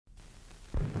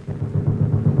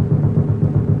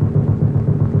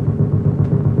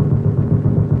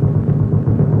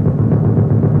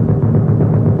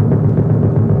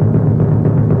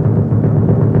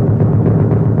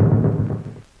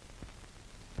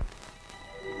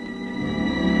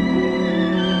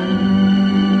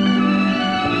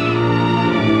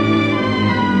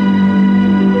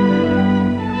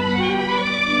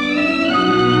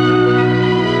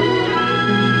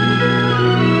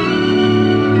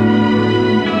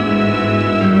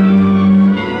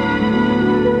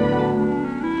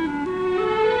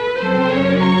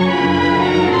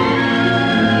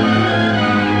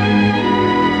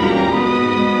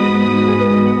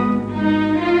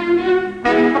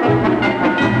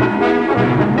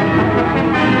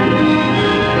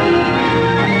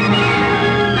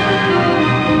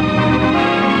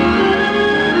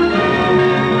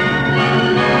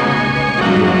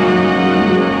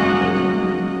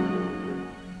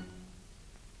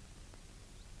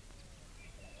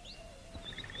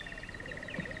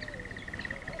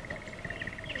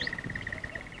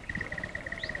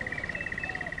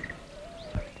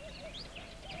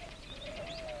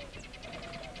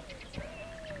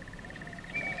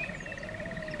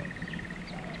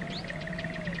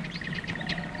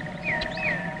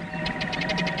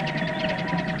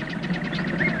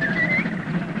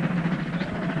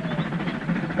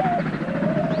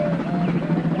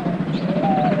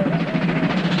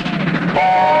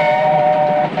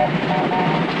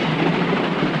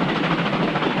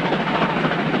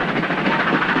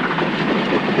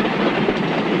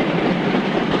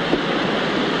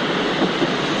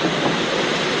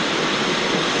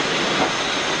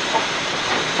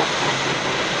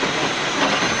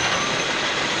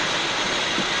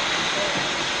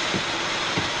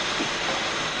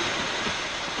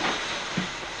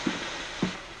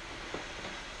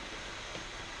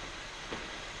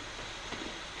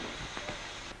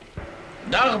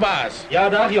Dag, baas. Ja,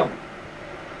 dag, jong.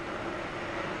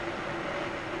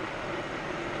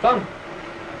 Kom.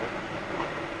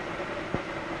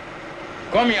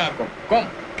 Kom, Jacob, kom.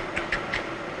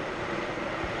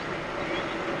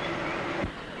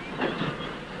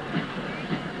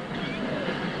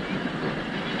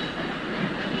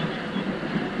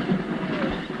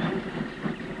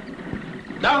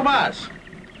 Dag, baas.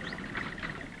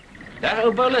 Dag,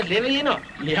 ou Paulus, lewe jy nog?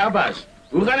 Ja, baas.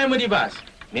 Hoe gaan het met die baas?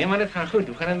 Nee, man, het gaat goed.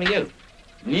 Hoe gaat het met jou?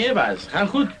 Nee, baas. Gaan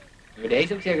goed. Met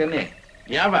deze ook zeker nee.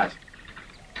 Ja, baas.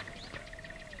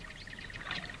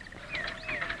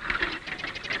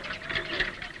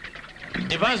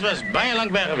 Die baas was bijna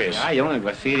lang weg geweest. Ja, jongen, ik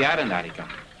was 4 jaar in daardie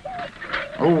kant.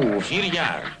 Oh, 4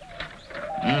 jaar.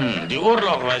 Die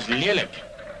oorlog was lelijk.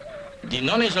 Die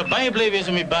nonnie zal bij blijven wezen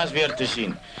om die baas weer te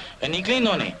zien. En die kleine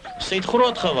nonnie, ze is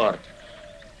groot geworden.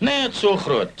 Net zo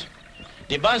groot.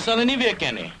 Die baas zal er niet weer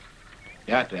kennen.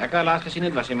 Ja, toen ik haar laatst gezien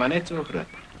heb, was hij maar net zo groot.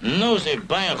 Nou, ze is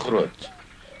bijna groot.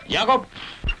 Jacob.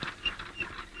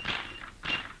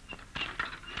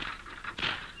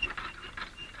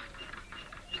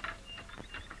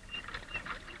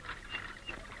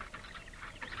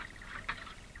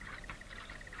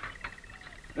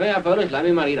 Nou ja, Paulus, laat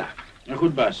me maar hier. Ja,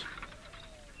 goed, baas.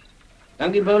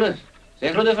 Dank je, Paulus.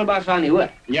 Zeg groeten van baas van je, hoor.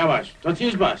 Ja, baas. Tot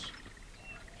ziens, baas.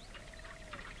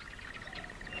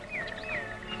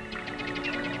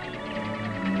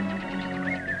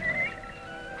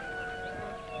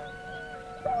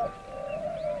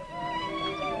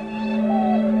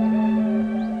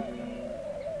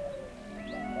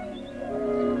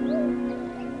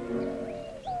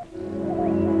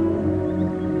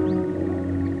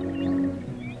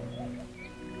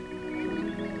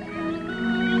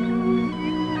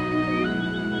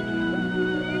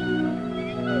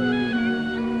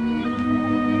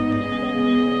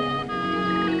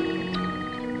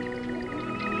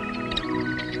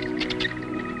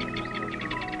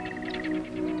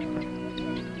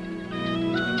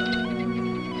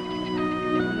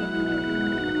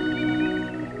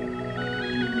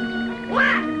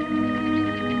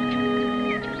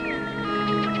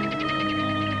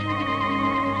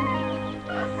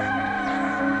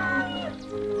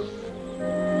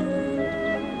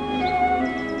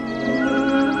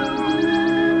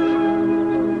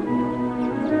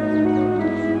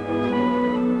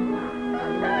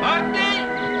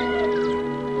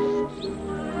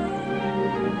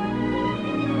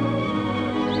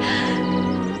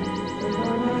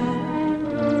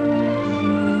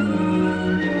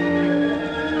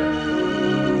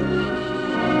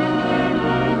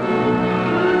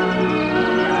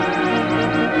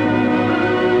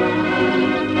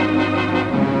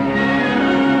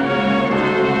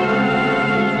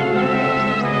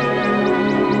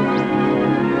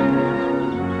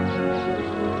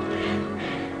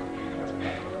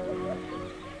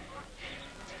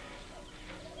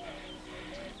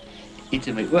 Iets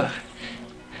in mijn oog.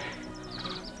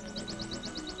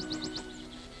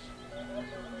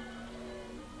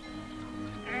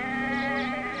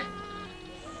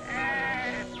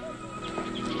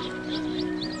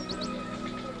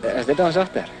 Is dit ons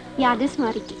dochter? Ja, dis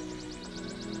Marietjie.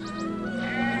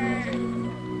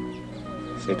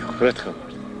 Ze het groot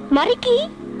geworden. Marietjie,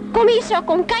 kom hier zo,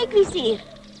 kom kyk wie's hier.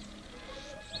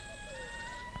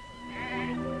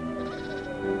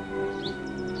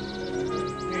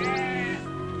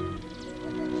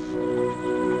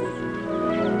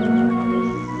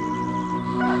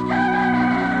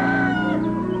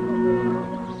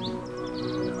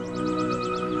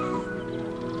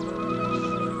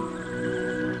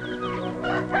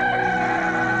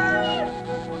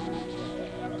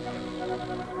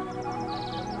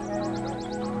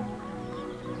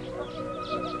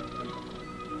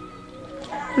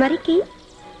 Marietjie,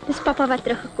 dis papa wat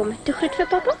teruggekom het. Toe groet vir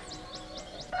papa.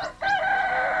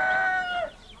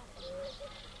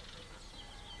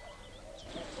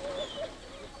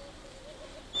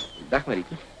 Dag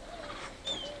Marietjie.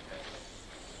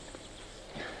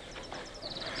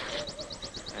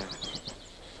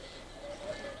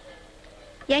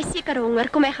 Jy is seker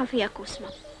honger, kom ek gaan vir jou kos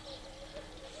maak.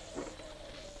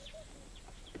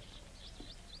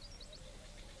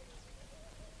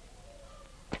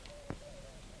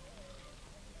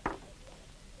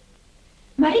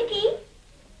 Marietjie?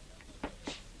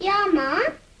 Ja, ma?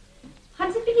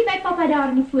 Gaan sit bietjie by papa daar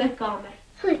in die voorkamer.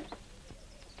 Goed.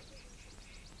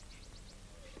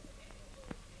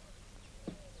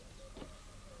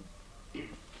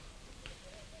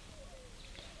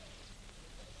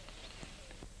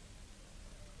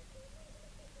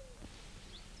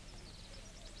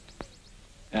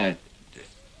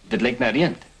 Dit lijkt naar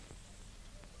reën.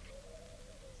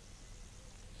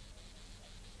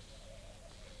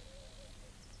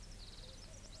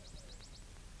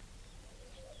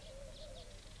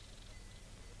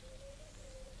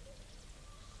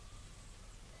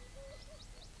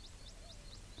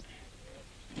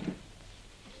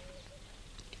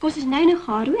 Kos is nou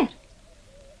gaar, hoor.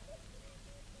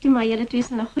 Toe maar julle twee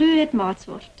sal nog groot maats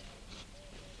word.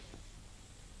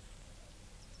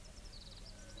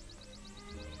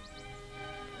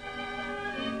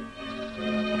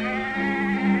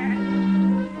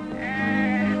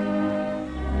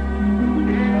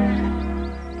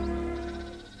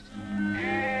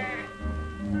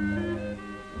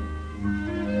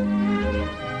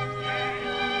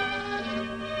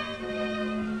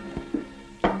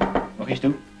 Nog eens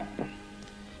toe.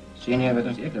 Senior werd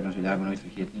ons echt dat ons die dagen nooit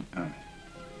vergeet niet. Ah.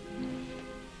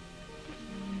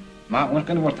 Maar ons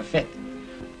kunnen wordt te vet.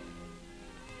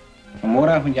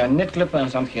 Vanmorgen moet je net klippen en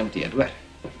zand gehanteerd, hoor.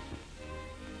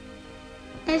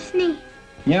 Is niet.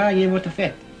 Ja, je wordt te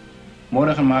vet.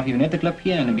 Morgen maak je net een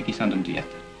klipje en een beetje zand om te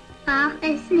eten. Pa,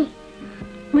 is niet.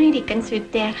 Moet je die kind so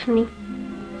terg nie.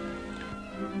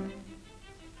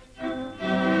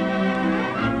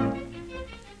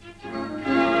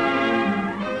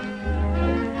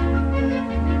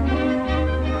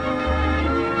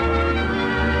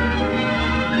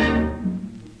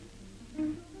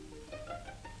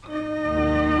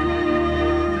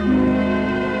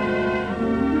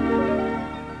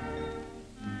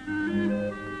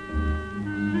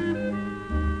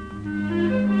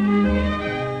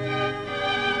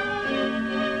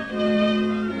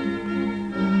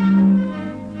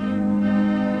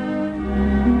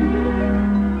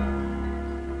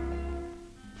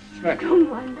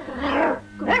 Kom aan.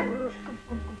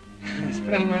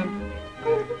 Spring, man.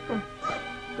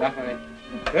 Dag, man.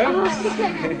 Ja?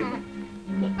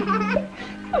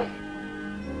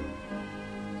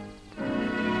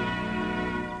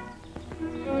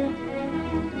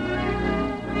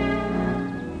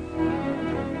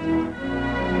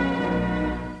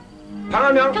 Vang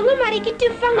hem, joh. Kom maar, Marieke,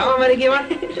 toe vang. Vang hem, Marieke, man.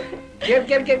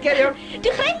 Keer, joh.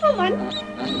 Toe gryp hom, man.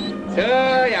 Zo,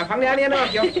 ja, vang die alien op,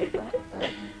 joh.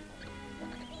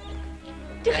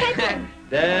 Toe gryp hom.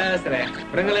 Dat is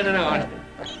recht. Bring hulle naar de hand.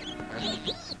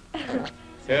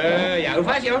 Zo, ja, hoe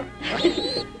vast, joh?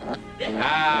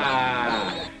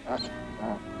 Ah.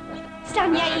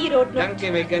 Staan jy hier, Otto? Dank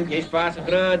je, mijn kind. Jy is pa's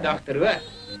groot dochter, hoor.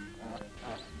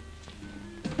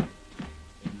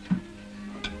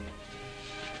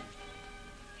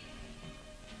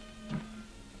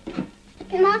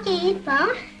 Maak je iets, pa?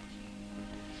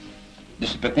 Dit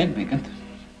is patent, mijn kind.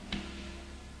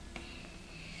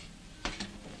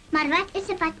 Maar wat is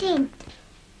een patent?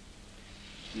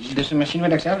 Dit is een machine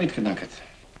wat ik zelf uitgedankt heb.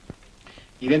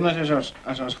 Je weet maar,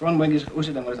 als ons gewoon boontjes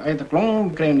oezen, dan moet het uit de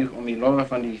klomp krijgen om die loren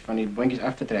van die boontjes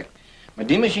af te trekken. Maar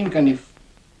die machine kan die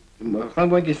gewoon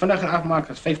boontjes vandaag afmaken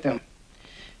als 50.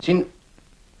 Zien,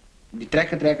 die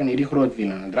trekken hierdie groot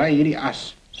wielen. Dan draai je hierdie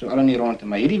as, zo alle niet rond.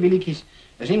 Maar hierdie wieltjes,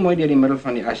 dat is niet mooi door die middel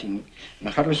van die as nie.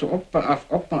 Dan gaan we zo op en af,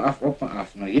 op en af, op en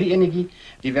af. Nou, hierdie energie,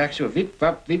 die werkt zo wip,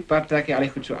 wap, trek je al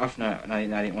goed zo af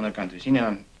naar die onderkant. Zien en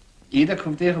dan, hier heb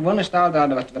ik gewone staal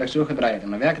daar, wat ik zo gedraaid heb. En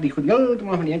dan werken die goed,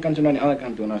 helemaal van die ene kant zo naar die andere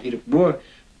kant toe. En als hier op boor,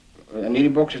 en hierdie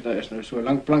box is nou zo'n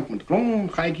lang plank met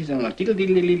klomp gaatjes en een artikel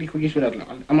die goedjes, zodat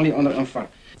allemaal die onder invalt.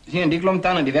 Zie en die klomp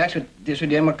tanden, die werkt zo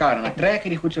die elkaar. En dan trekken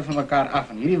die goed zo van elkaar af.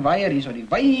 En hierdie waier hier zo, die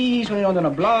waai zo onder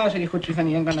een blazen, die goed zo van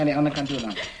die ene kant naar die andere kant toe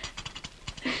dan.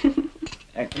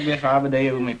 Ik probeer vir haar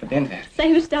beduie hoe mijn patent werkt.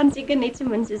 Sy verstaan seker net so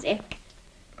min soos ek.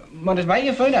 Maar dat is baie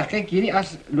eenvoudig. Kijk, hierdie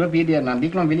as loop hier deur. Dan die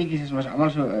klomp wielietjies is ons allemaal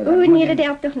zo... O nee, dit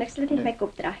help tog niks. Laat net my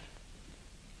kop draai.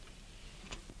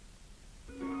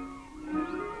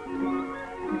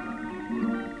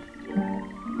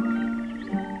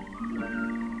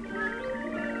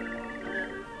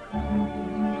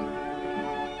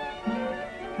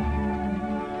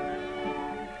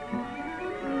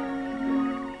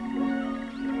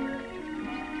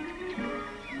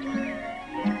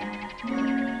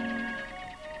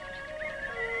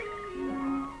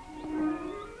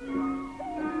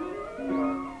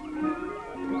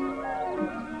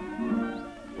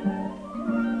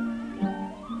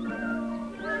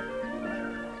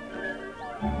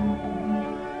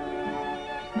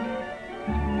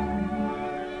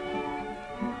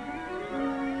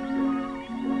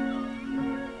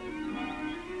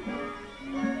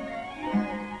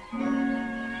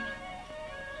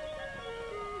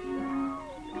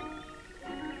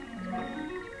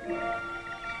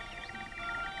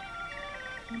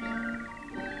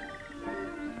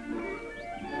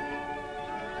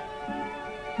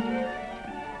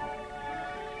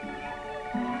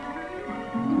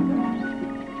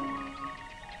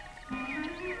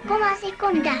 Kom maar,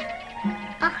 seconda.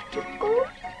 Achterkom.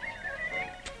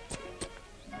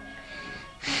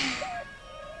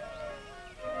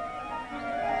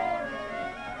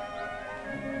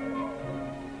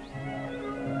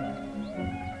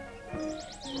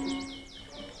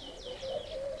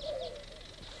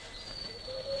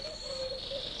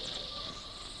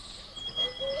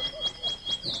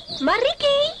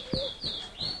 Marikie!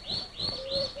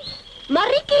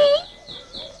 Marikie!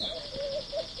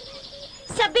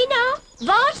 Sabina,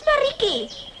 waar's Marikie?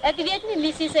 Ek weet nie,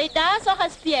 Missie, sy het daar so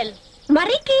gespeel.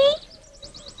 Marikie!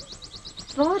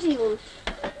 Waar is ons?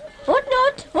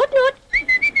 Hotnot, hotnot.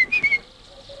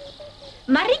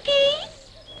 Marikie!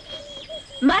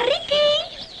 Marikie!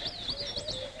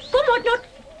 Kom, hotnot.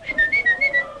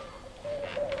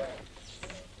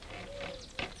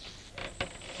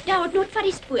 Ja, hotnot van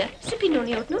die spoor. Soek jy nog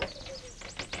nie, hotnot?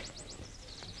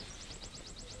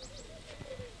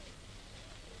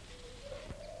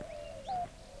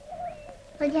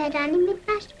 Wil jij daar niet met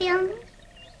mij spelen?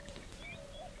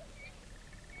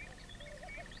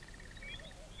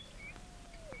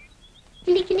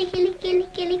 Kili, kili, kili, kili,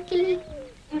 kili, kili.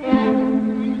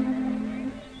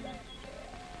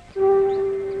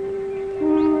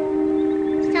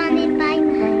 Sta niet bij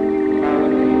mij.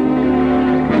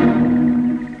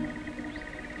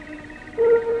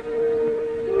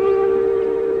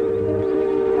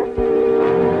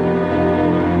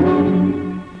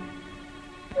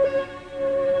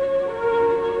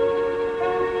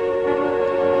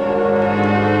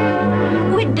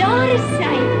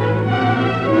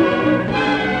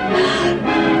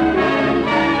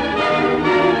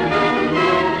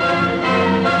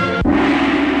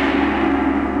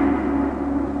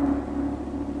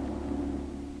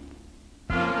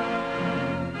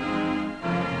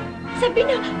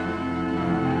 Sabina!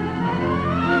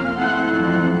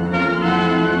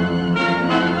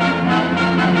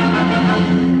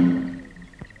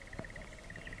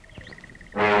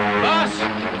 Baas,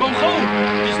 kom gauw.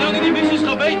 Die slang in die bus is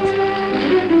gebyt.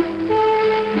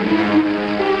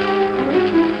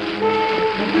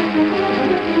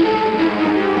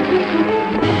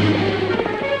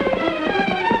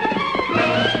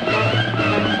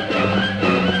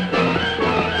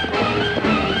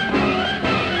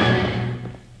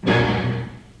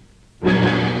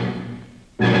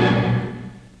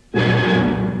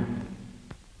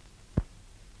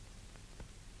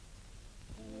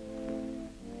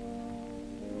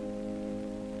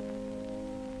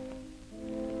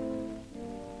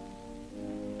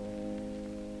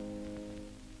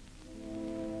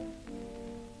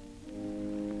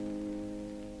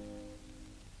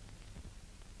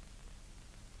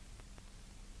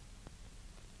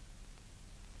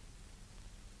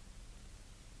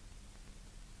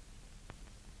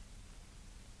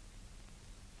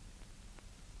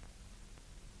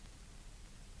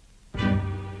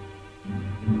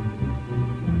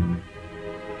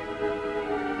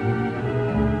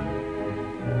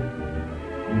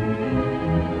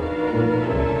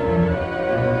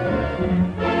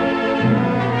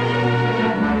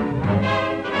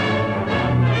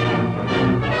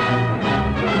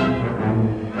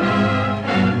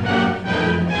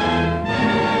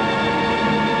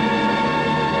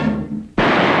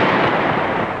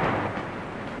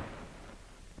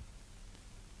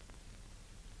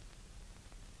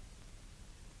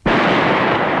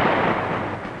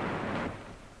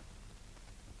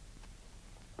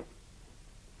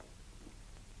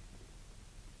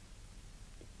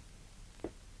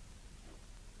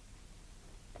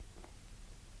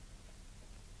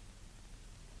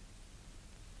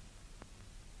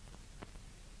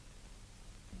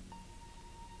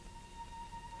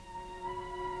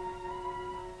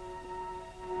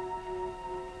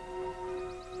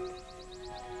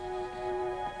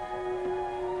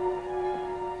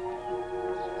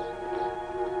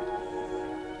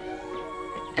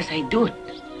 Is hy dood?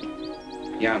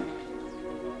 Ja.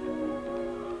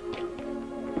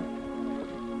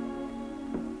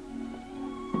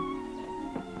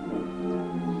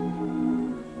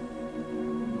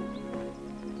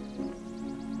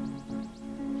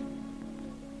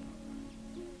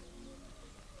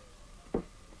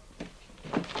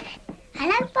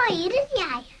 Hallo pa, hier is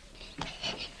jij.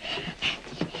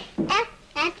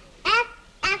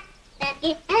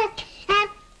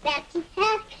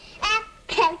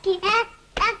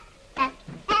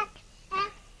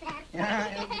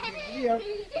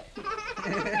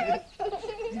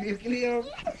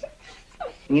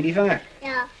 Niet die vinger.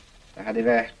 Ja. Daar gaat hij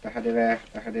weg, daar gaat hij weg,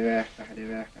 daar gaat hij weg, daar gaat hij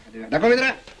weg, daar gaat hij weg. Daar kom je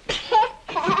eraan.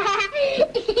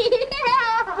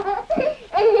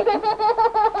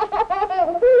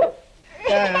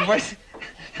 Ja, was.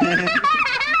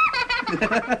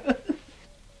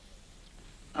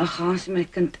 Ag, Hans, my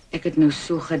kind, ek het nou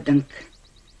so gedink.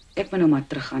 Ek moet nou maar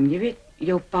teruggaan. Jy weet,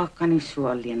 jou pa kan nie so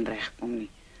alleen regkom nie.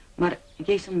 Maar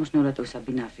jy sal mos nou dat ou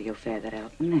Sabina vir jou verder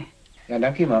help, nee? Ja,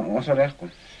 dankie ma, ons sal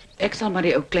regkom. Ek sal maar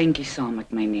die ou kleintjie saam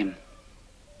met my neem.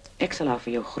 Ek sal haar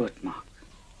vir jou groot maak.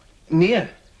 Nee.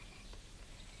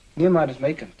 Nee, maar dis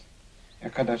my kind.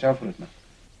 Ek gaan daar self groot maak.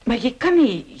 Maar jy kan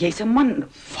nie, jy's 'n man.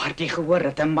 Waar het jy gehoor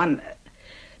dat 'n man...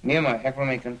 Nee, maar ek wil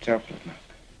my kind self groot maak.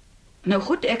 Nou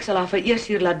goed, ek sal haar vir eers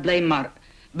hier laat bly, maar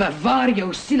bewaar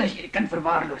jou siel as jy die kind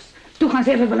verwaarloos. Toe gaan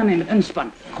sê vir Willem hy moet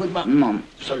inspan. Goed, maar. Mam,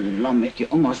 so lam met jy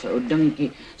ouma se ou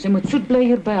dingetjie. Sy moet soet bly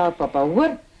hier by haar pappa,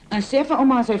 hoor? En sê vir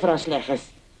ouma as hy vir haar sleg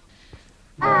is.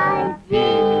 I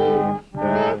wish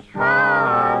this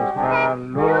house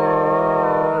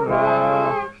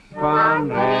verloren van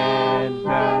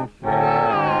reden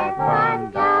ver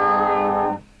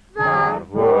vandaan, waar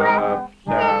hoop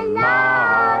zijn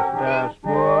laatste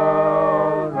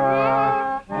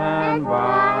sporen en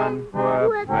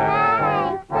wanhoop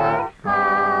wij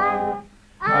vergaan.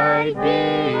 Uit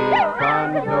die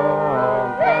van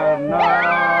donker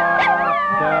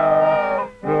nachten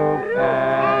roep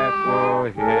ik o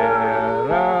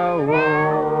Heere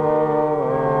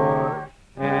hoor,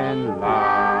 en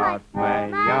laat mijn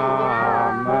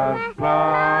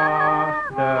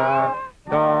jammerklachten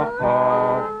toch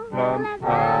hoffelijk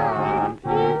aan u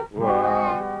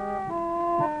oor.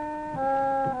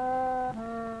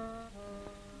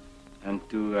 En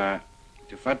toe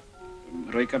vat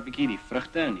Rooika bietjie die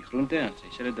vrugte en die groente en sy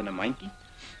sit dit in 'n mandjie.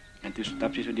 En toe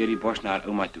stap sy so deur die bos na haar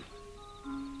ouma toe.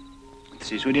 Toe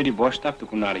sy so deur die bos stap, toe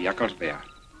kom daar 'n jakkals by haar.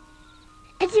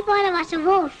 Het die baie was een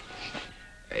wolf.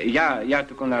 Ja,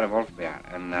 toe kom daar 'n wolf by haar.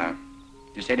 En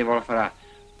toe sê die wolf vir haar,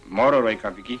 "Môre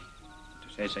Rooika bietjie."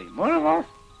 Toe sê sy, "Môre wolf."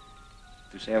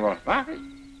 Toe sê die wolf, "Waar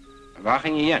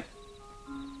gaan jy heen?"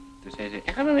 Toe sê sy,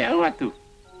 "Ek gaan na my ouma toe."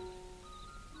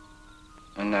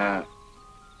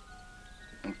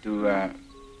 En toe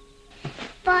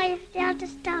Baie vertel te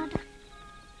stadig.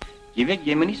 jy weet,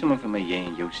 jy moet nie sommer vir my jy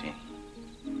en jou sê nie.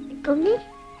 Ik kom niet.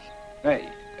 Nee.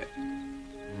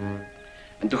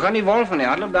 En toe gaan die wolf en hy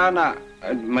hardloop daar na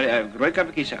Rooika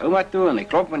bietjie sy ouma toe en hy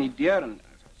klop aan die deur en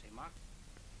sê, "Maak."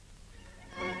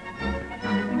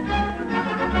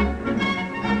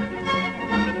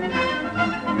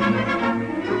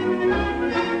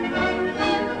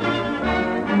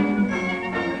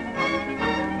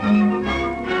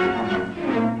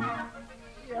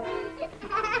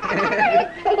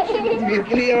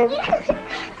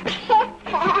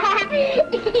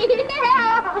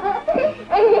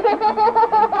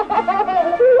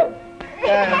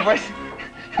 Ja, was.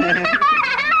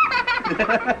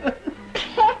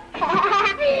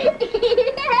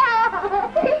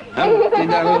 Humpty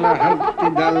dalla, Humpty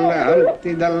dalla,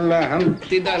 Humpty dalla,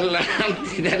 Humpty dalla,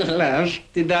 Humpty dalla,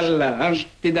 Humpty dalla,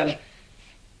 Humpty dalla.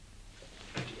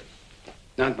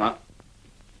 Nou, maar.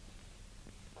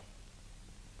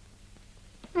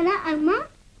 Mana Alma?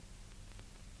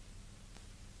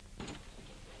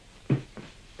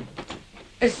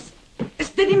 Is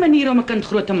dit die manier om 'n kind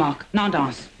groot te maak, na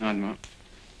dans? Nou, maar.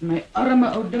 My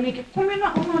arme ou dingetjie, kom jy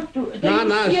na ouma toe? Dit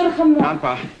Nou, is seer gemaak. nou,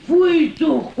 pa. Foei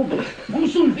toch, kom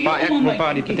soen vir Pa, ek ouma, moet my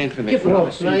pa die kind. patent vir my. Juffrou,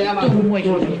 Nou, ja, maar. toe mooi.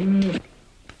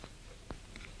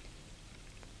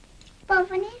 Pa,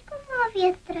 wanneer kom maar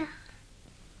weer terug?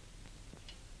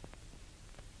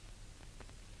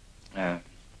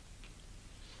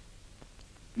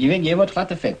 Jy weet, jy word glad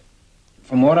te vet.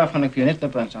 Vanmôre af gaan ek vir jou net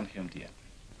klippans aan gee om te eet.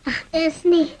 Ach, is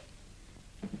niet.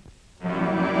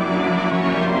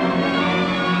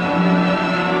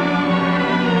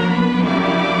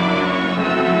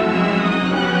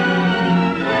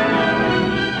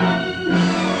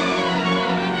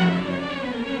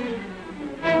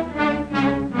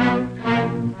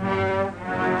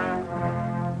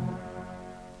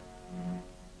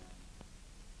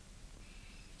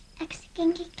 Ik zie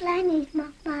kindje klein is,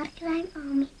 maar maar klein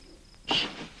Ami.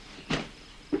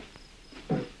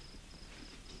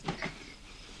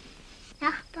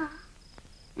 Dag pa.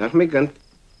 Dag my kind.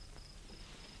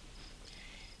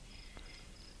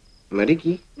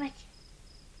 Marikie, Wat?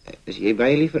 is jy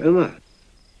baie lief vir ouma?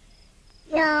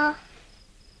 Ja,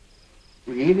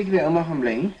 Wil jy nie by ouma gaan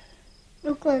bly nie?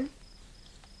 hoe kom?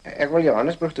 Ek wil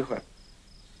Johannesburg toe gaan.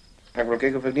 Ek wil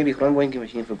kyk of ek nie die grondboontjie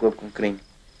masjien verkoop kan kry.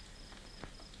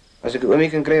 As ek 'n oomie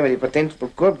kan kry wat die patent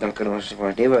verkoop, dan kan ons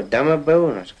vir nuwe damme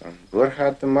bou en ons kan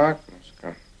boorgate maak, ons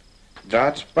kan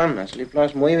draad span, as die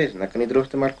plaas mooi wees en dan kan die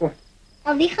droogte maar kom.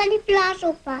 Maar wie gaan die plaas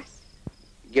oppas?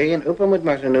 Jy en oupa moet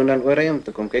maar so nou dan oorry om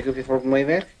te kom kyk of die volk mooi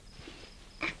werk.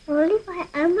 Ik wil niet bij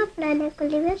Alma plannen, ik wil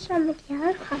liever samen met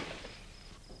jou gaan.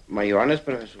 Maar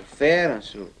Johannesburg is so ver en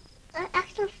so. Ik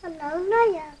zal verlang naar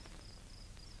jou.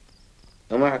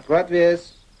 Ouma gaan kwaad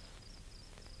wees.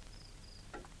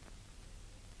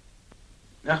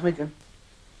 Dag my kind.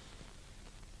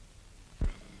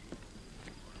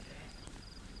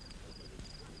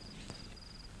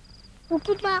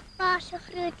 Hoekom maak pa so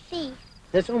groot feest?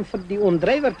 Dis om vir die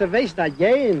ondrywer te wys dat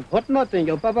jy en Hotnot en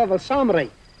jou pappa wil saamry.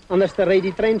 Anders te ry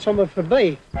die trein sommer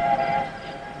verby.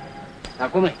 Daar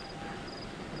kom hy.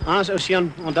 Hans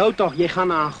Ocean, onthou tog, jy gaan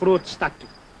na 'n groot stad toe.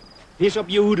 Wees op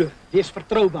jou hoede, wees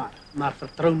vertroubaar, maar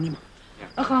vertrou niemand.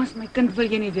 Ag Hans, my kind, wil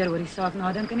jy nie weer oor die saak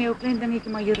nadink en nie ou klein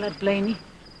dingetjie maar hier laat bly nie?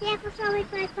 Ja, ek wil saam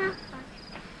met my pa gaan.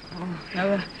 Oh,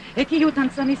 nou, het jy jou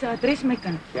tant Sannie se adres, my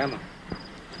kind? Ja, ma.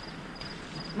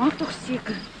 Maak tog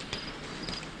seker.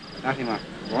 Dag nie, ma.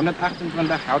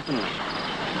 128 Houghton. Ja,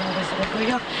 dis reg.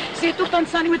 Ja, sê tog tant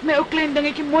Sannie met my ou klein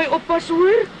dingetjie mooi oppas,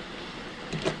 hoor?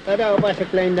 Tada, op as 'n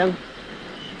klein ding.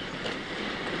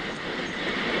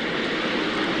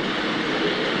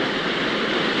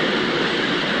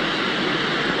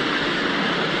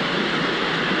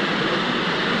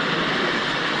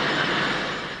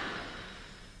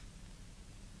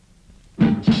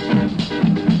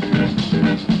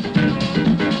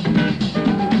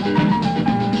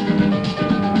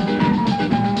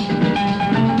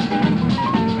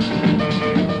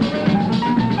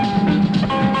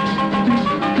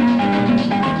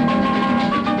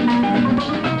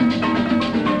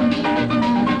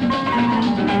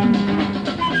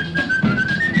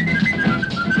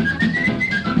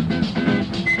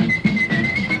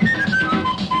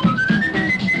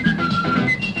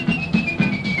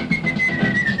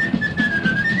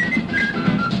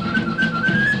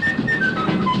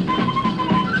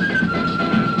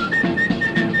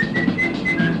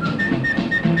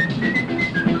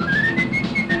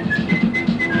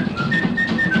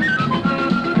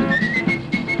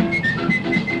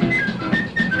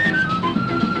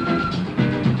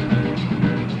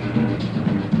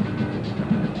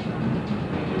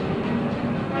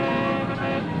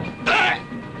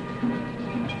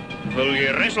 Wil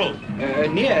jy wrestle?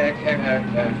 Nee,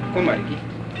 kom maar, Ricky.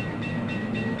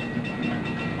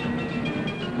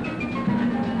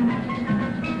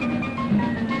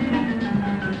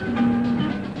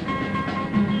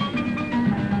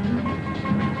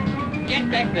 Get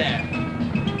back there.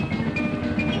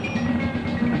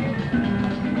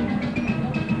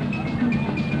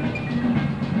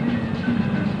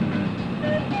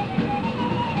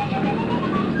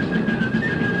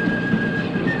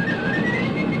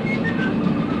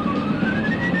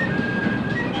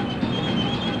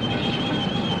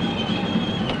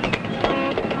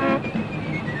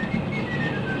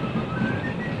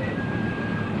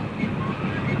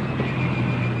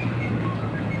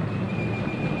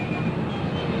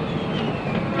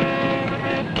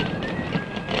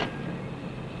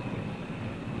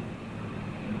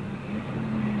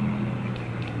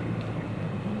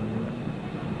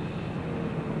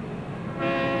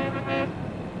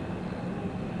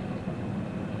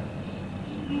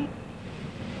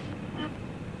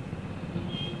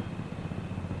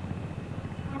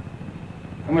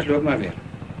 Kom ons loop maar weer.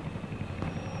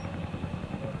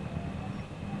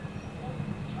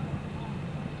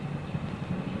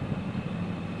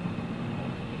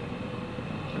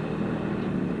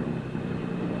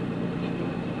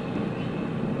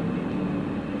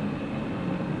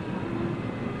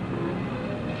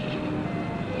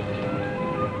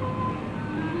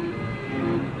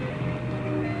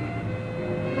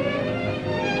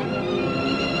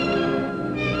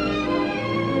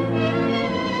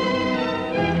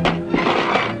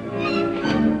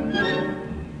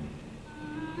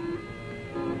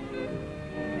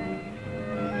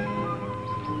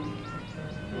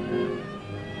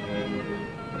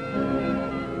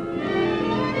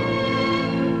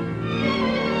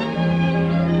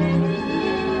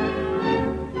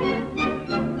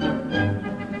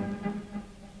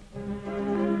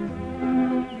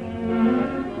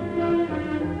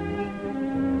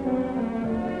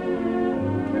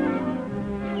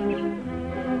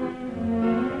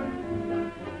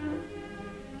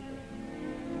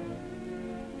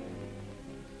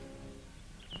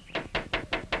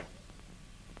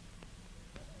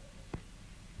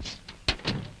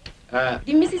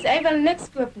 Die missus hy wil niks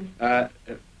koop nie.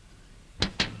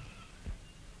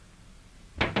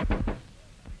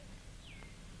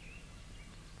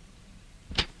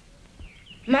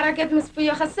 Maar ek het mos vir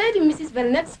jou gesê die missus wil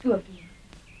niks koop nie.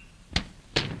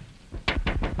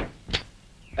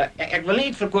 Ek wil nie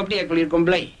iets verkoop nie, ek wil hier kom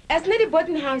bly. Is nie die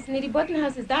Bottenhouse nie, die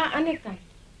Bottenhouse is daar aan die ander kant.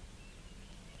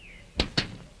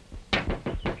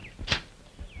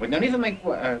 Moet nou nie vir my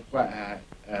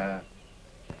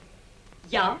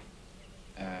Ja?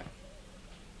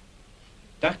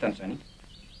 Dag dan, Sannie.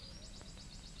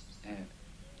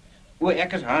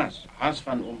 Ek is Hans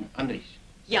van oom Andries.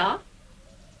 Ja?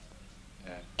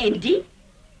 En die?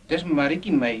 Dis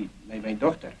Marikie, my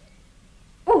dogter.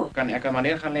 O. Kan ek maar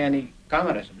neer gaan lê in die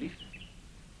kamer asseblief?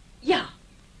 Ja,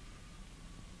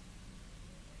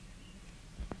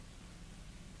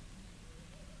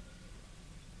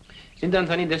 Sien dan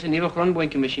Tannie, dis 'n nuwe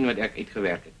grondboontjie masjien wat ek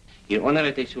uitgewerk het. Hieronder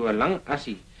het hy so 'n lang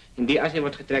assie en die assie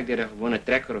word getrek deur 'n gewone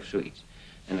trekker of so iets.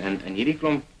 En hierdie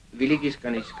klomp wielietjies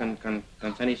kan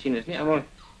Tannie sien, is nie almal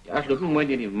die as loop nie mooi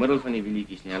deur die middel van die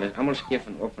wielietjies nie. Hulle is almal skeef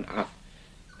van op en af.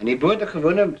 En die boot het 'n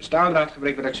gewone staaldraad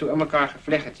gebruik wat ek so in mekaar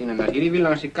gevleg het sien en as hierdie wiel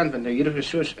langs die kant want nou hier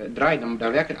so draai dan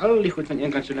werk dit al die goed van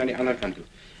een kant so na die ander kant toe.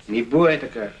 En die bo het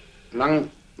ek 'n lang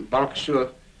balk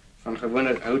so van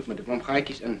gewone hout met 'n klomp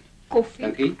gaatjies in. Koffie.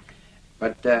 Dankie.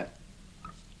 Wat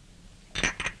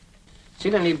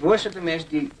sien dan die bo sit 'n mens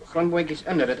die grondboontjies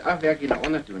in dat dit afwerk hier na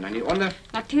onder toe en dan die onder.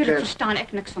 Natuurlik verstaan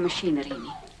ek niks van masjinerie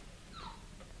nie.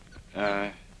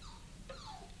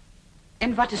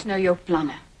 En wat is nou jou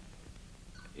planne?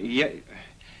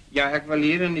 Ja, ek wil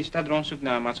hier in die stad rondsoek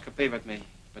na 'n maatskappy wat my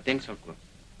patent sal koop.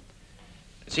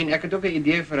 Sien, ek het ook 'n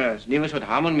idee vir 'n nuwe soort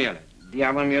hamermeule. Die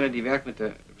hamermeule die werk met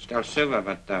 'n stel server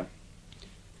wat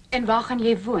En waar gaan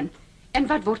jy woon? En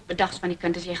wat word bedags van die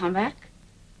kind as jy gaan werk?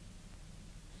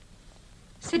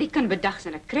 Sit die kind bedags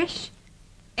in 'n crash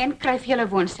en kry vir julle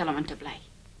woonstel om in te bly.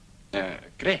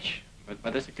 crash.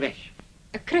 Wat is 'n crash?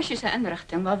 'n Crash is 'n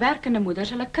inrigting waar werkende moeders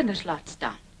hulle kinders laat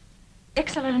staan. Ek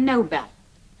sal hulle nou bel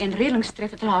en reëlings tref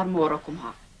dat hulle haar môre kom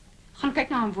haal. Gaan kyk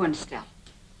na 'n woonstel.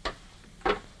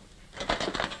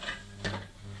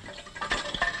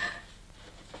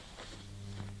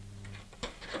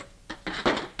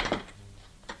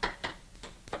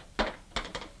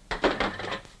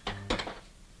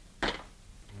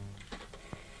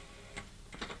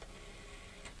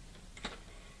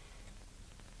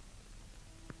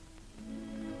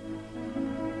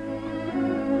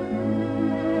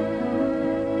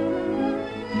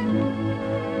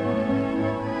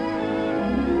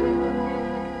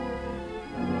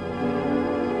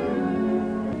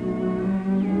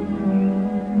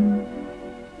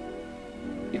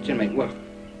 Iets in my oog.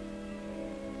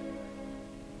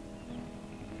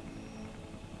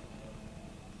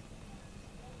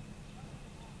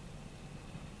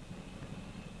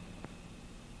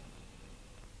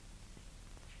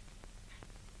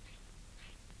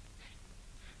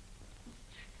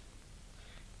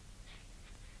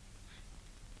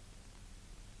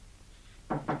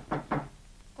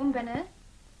 Kom binne.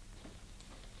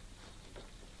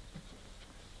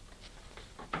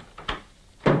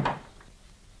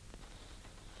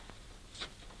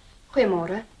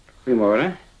 Goeiemôre.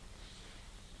 Goeiemôre.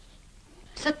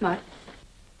 Sit maar.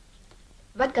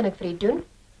 Wat kan ek vir u doen?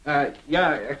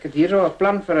 Ja, ek het hier so 'n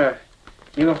plan vir 'n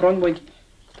nuwe grondboontjie.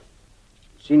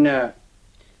 Sien 'n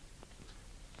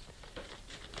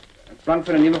plan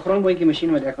vir 'n nuwe grondboontjie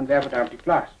masjien wat ek ontwerp het daar op die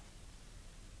plaas.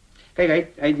 Kyk,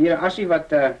 hy het hier 'n assie wat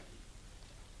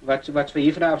vir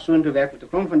hier vanaf so intoe werk met 'n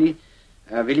klomp van die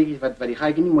wielietjies wat die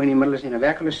gaatjie nie mooi in die middel is nie. Dan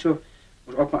werk hulle so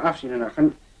op en af sien en dan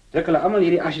gaan druk hulle almal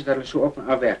hierdie assies dat hulle so op en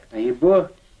af werk. Dan hierbo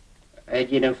het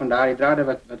jy nou van daardie drade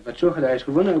wat so gedraai is,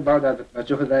 gewone ou boudraad wat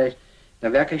so gedraai is,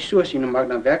 dan werk hy so sien maar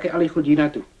dan werk hy al die goed hier na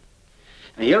toe.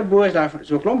 En heel bo is daar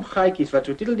so 'n klomp gaatjies wat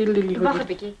so tidel. Wag 'n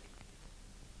bietjie.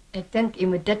 Ek dink u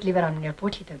moet dit liewer aan meneer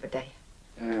Potgieter bedui.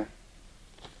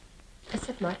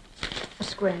 Sit maar.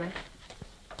 Verskoon my.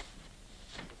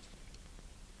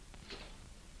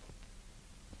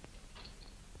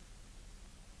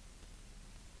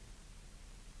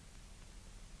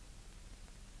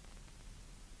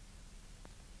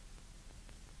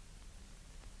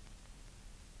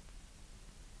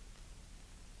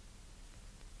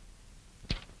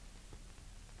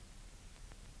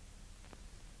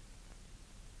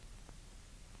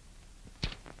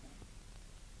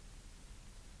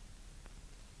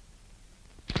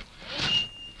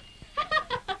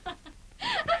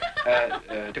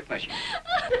 Drukmachine.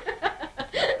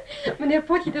 Meneer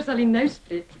Potgieter sal u nou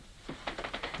spreek.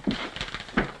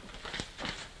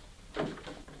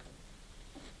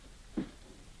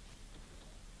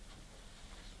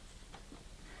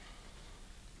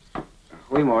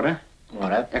 Goeiemôre.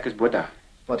 Môre, Ek is Botta.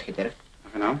 Potgieter.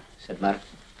 Aangenaam. Sit maar.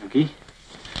 Dankie.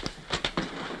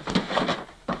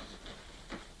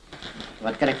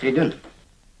 Wat kan ek vir u doen?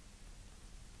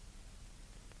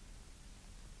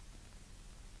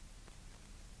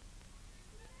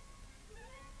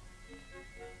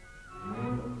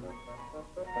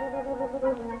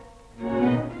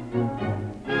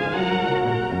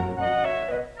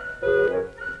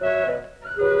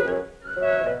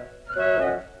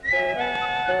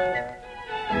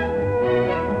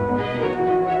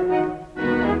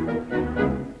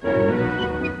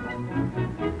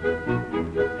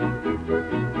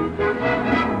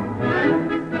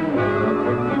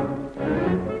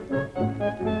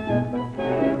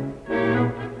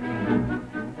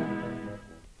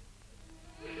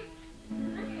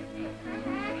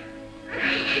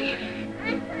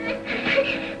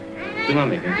 Toe maar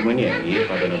my kind, toe maar nie. Hier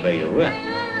gaat hulle by jou, hoor.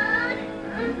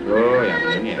 So, ja,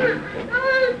 maar nie.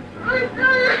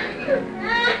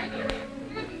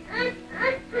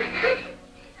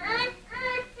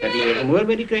 Het jy gehoor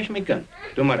by die crash, my kind?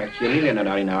 Toe maar, ek sê nie weer na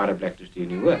daar in hare plek toe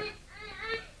stuur nie, hoor.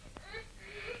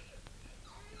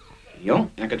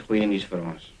 Jong, ek het goeie nuus vir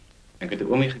ons. Ek het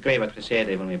 'n oomie gekry wat gesê het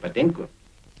hy wil my patent koop.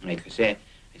 Hy het gesê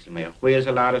hy sal my 'n goeie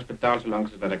salaris betaal solank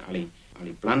as wat ek al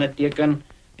die planne teken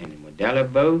en die modelle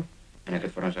bou en ek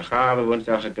het vir ons 'n gawe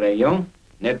woonstel gekry, jong.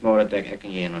 Net môre trek ek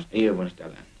en jy in ons eie woonstel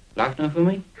in. Lag nou vir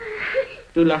my.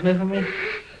 Toe lag nou vir my.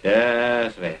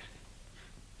 Dis reg.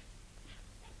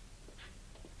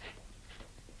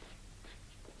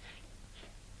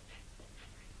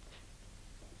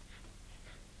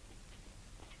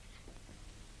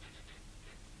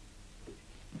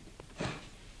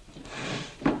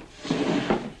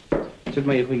 Zet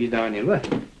maar je goedjes daar neer, hoor.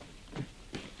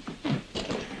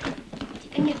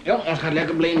 Ja, ons gaat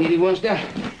lekker blij in hierdie woonstel.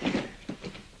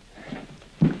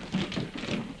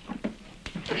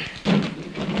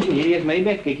 Hier is mijn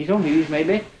bed, kijk eens om, hier is mijn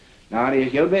bed. Daar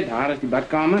is jouw bed, daar is die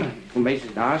badkamer. Kom bij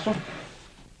is daar zo.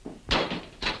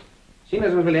 Zien,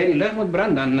 als we die lucht moet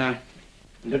branden, dan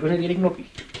drukken we net hierdie knopje.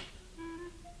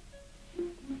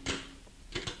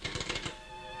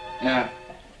 Ja,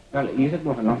 wel, hier zit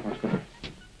nog een afwas.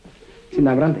 Zie,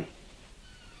 daar brandt hij.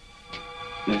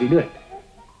 Dat is die deur.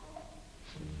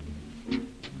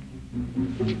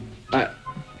 Ah,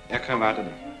 ik ga water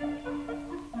doen.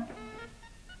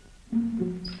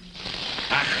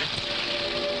 Ach.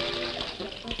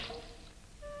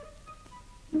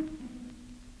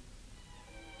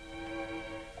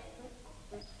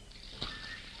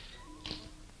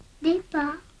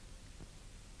 Diepa.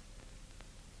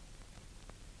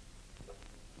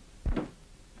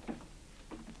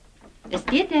 Is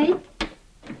dit hy?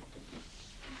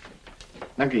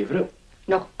 Dank u, juffrouw.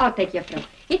 Nog altyd, juffrou.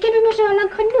 Jy ken hom so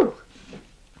lank genoeg.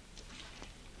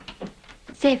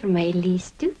 Sê vir my,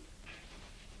 Elise, toe.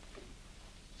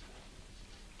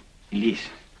 Elise.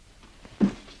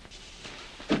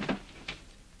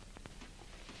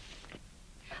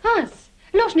 Hans,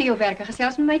 los nou jou werk en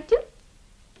gesels met my toe.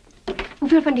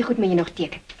 Hoeveel van die goed moet jy nog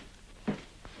teken?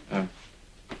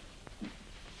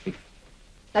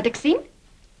 Laat ek sien.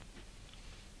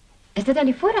 Is dit aan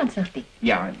die vooraansigtie?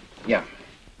 Ja, ja.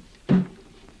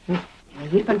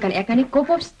 Hiervan kan ek aan die kop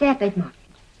of stert uitmaak.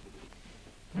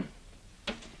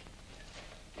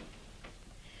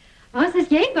 Hans, is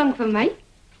jy bang vir my?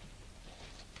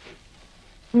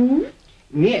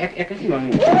 Nee, ek is nie bang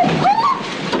nie.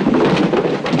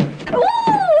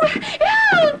 Oeh,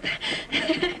 help!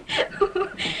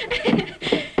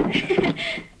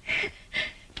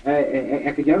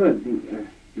 Ek het jou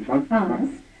die bank. Hans,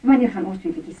 wanneer gaan ons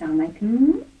twee bietjie saam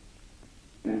knoen?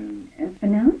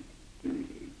 Vanaand?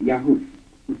 Ja, goed.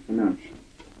 Goed, vanavond.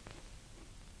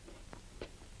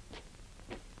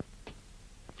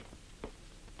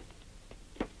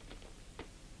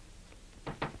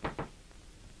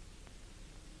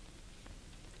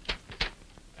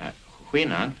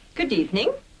 Goedenavond. Good evening.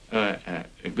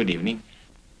 Good evening.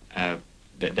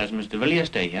 Does Mr. Villiers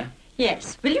stay here?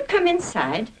 Yes. Will you come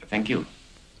inside? Thank you.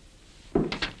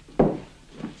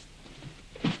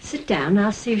 Sit down.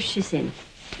 I'll see if she's in.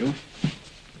 You?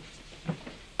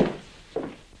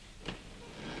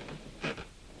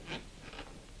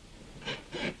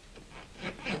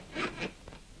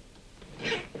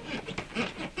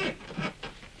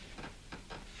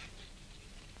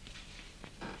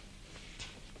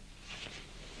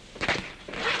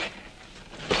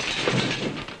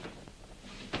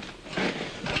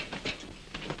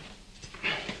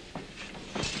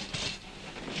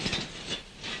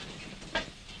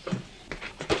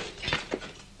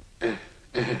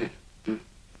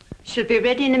 She'll be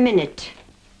ready in a minute.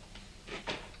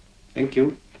 Thank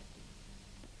you.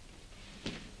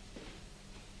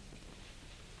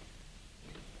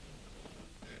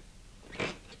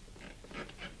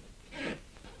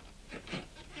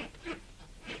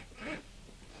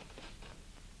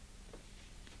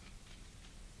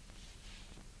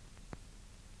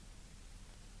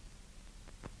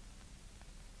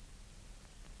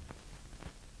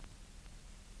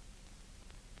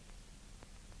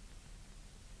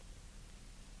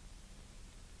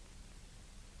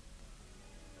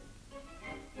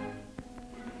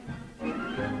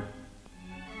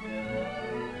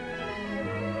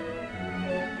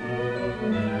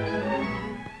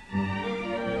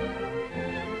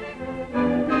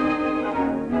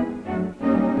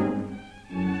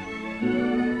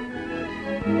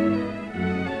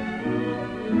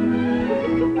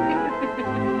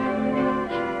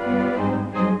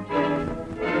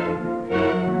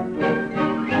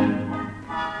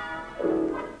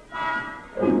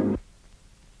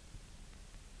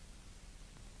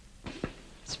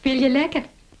 Speel je lekker?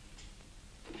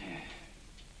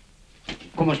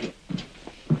 Kom ons loop.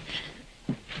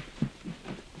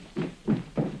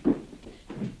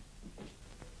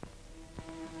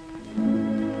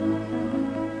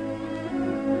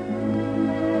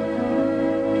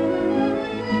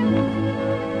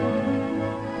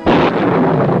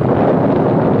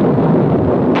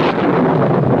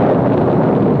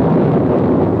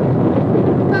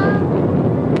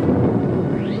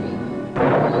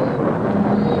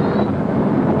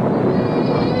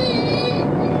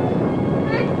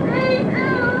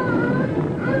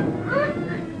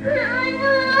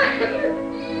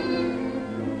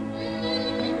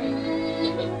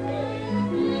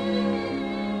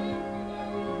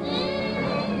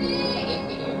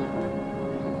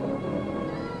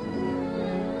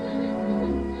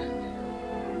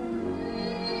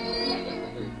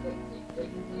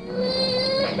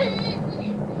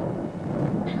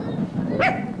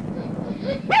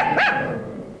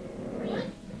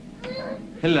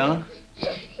 Hello.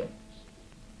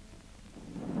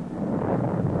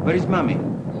 Where is Mommy?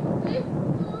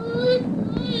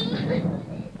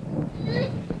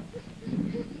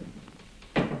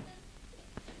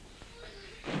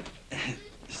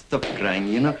 Stop crying,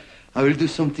 you know. I will do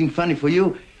something funny for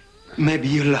you. Maybe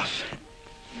you laugh.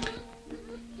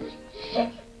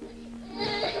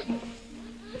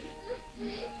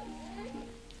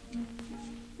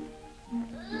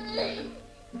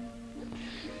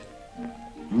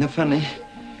 No funny?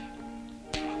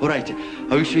 All right,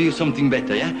 I will show you something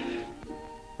better, yeah?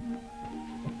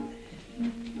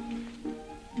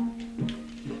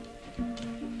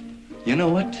 You know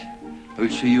what? I will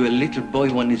show you a little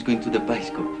boy when he's going to the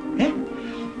bicycle, eh?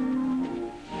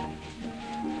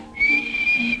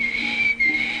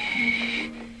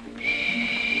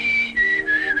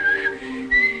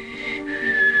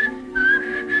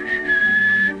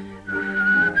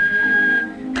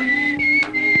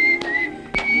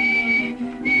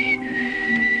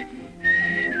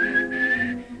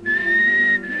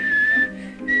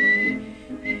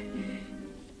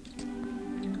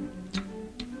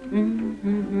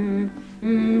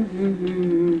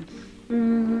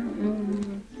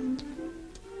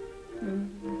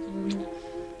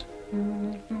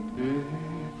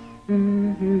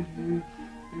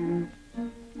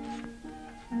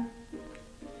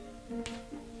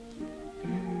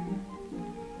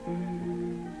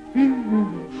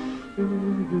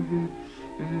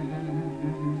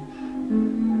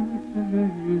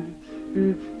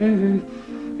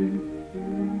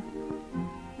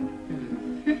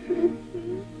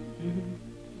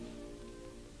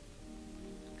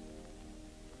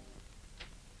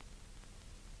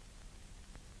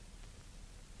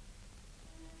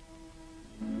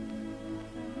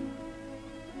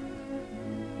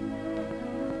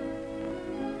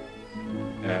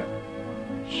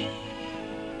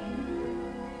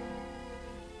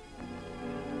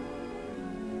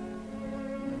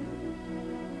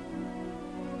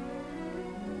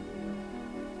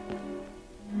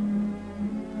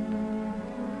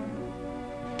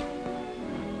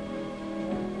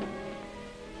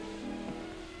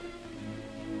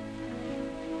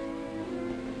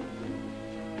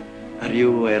 Are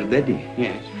you her daddy?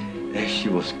 Yes. She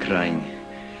was crying.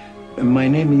 My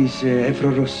name is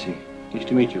Efro Rossi. Nice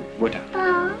to meet you. Bota.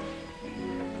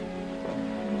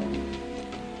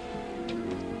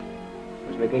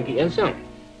 Was my kindje eensaam?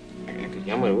 Ek is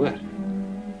jammer hoor.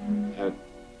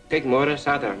 Kyk, môre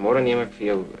Saterdag, môre neem ek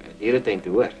vir jou dieretuin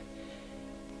toe hoor.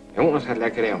 Jong, ons gaan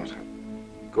lekker hê, ons gaan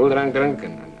koeldrank drink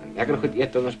en lekker goed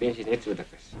eet tot ons pensie net so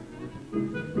dik is.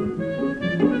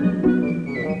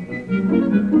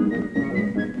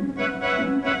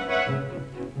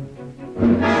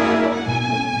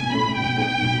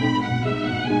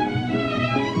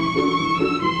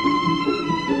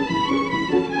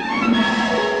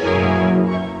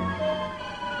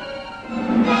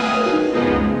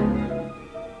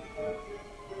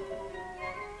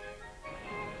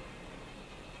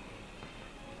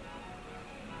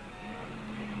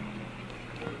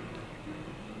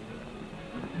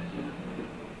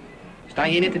 Sta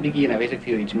hier net 'n bietjie en dan weet ek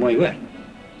vir jou iets mooi hoor.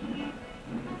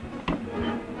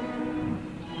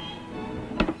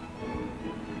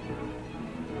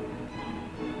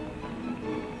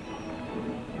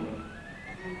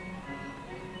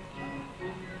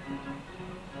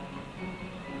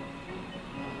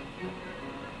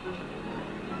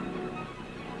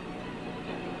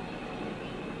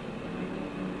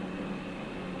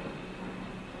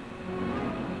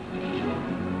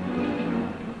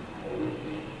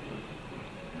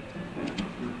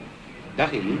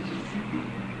 Dag Elise.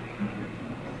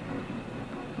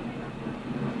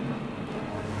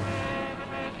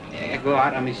 Ek wil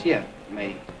haar amuseer, my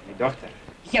dogter.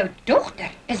 Jou dogter?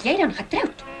 Is jy dan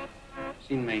getroud?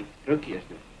 Sien my broekie is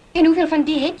doen. En hoeveel van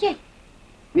die het jy?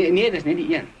 Nee, dis net die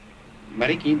een.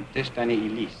 Marikie, dis tannie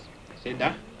Elise. Sê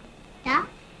dag. Ja?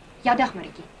 Ja, dag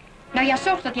Maritjie. Nou ja,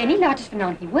 sorg dat jy nie laat is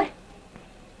vanaand nie, hoor?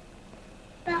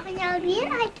 Waar gaan jy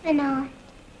weer uit vanaand?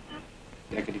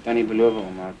 Ek het die tannie beloof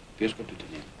om haar beerskop toe te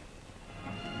neem.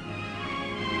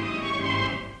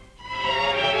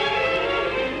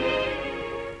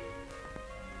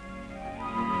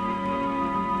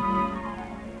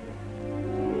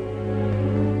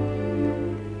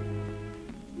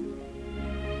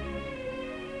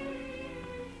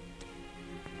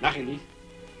 Dag Elise.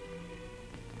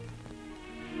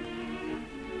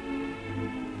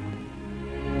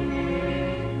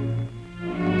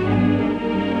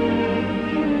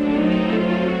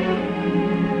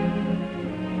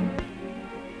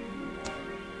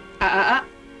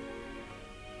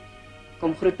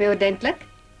 Kom groet my ordentlik.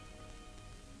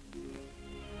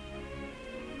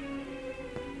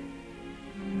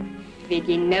 Weet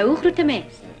jy nou hoe groet 'n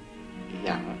mens?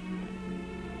 Ja.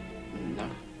 Nou.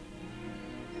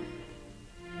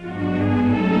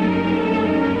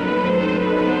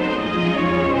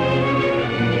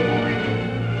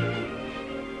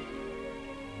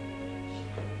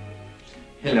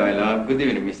 Hello. Good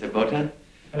evening, Mr. Botta.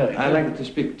 Hello. I'd like to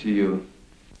speak to you.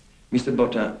 Mr.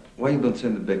 Botta, why you don't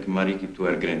send back Mariki to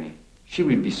her granny? She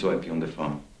will be so happy on the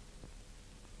farm.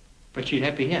 But she's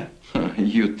happy here.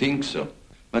 You think so?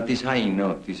 But this high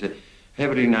note is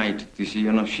every night.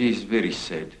 She's very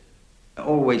sad.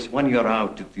 Always when you're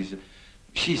out,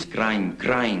 she's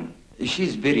crying.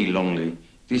 She's very lonely.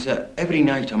 Every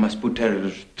night I must put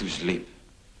her to sleep.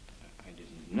 I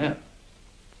didn't know.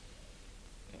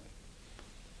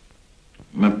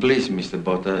 Please, Mr.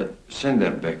 Botta, send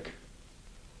her back.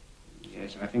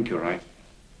 Yes, I think you're right.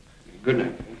 Good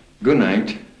night. Good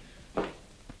night.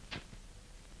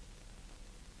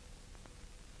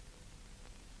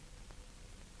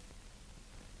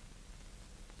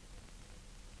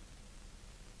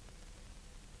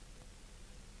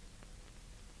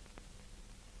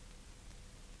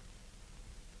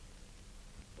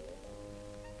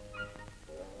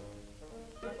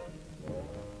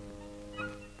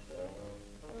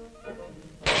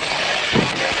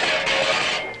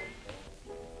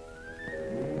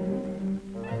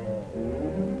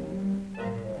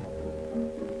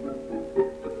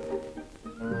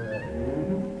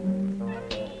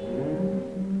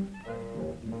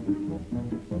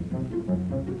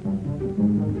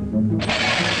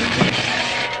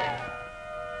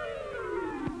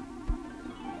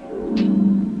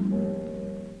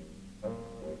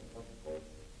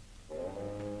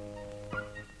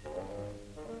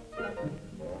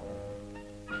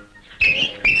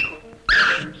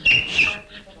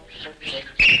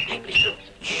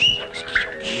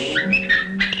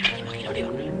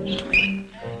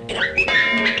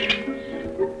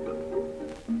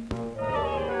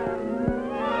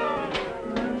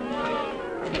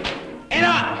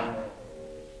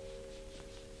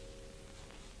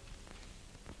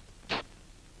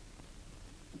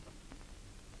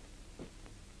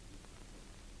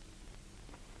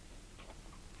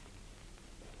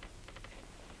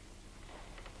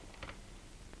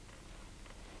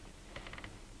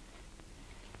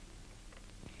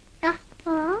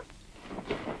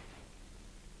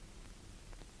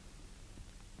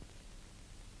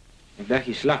 Ik dacht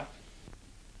je slaapt.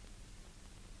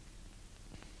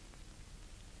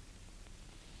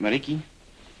 Marikie,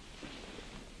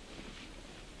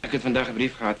 ik heb vandaag een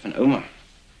brief gehad van oma.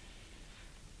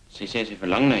 Ze zei ze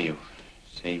verlangt naar jou.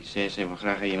 Ze wil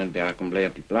graag dat iemand bij haar komt blij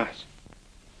op die plaats.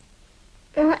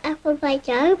 Oh, ik wil bij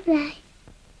jou blij.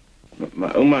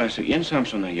 Maar oma is zo eenzaam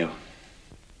zonder jou.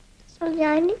 Zal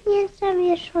jij niet eenzaam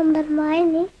weer zonder mij,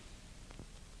 niet?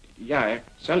 Ja, ik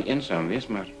zal eenzaam wees,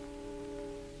 maar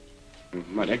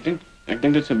ik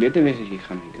denk dat ze beter wees als je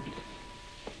gaat mee.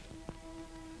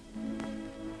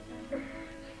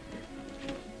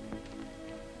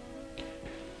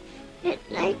 Het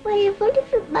lijkt me je wil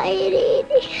niet met mij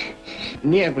reden.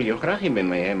 Nee, ik wil jou graag hier bij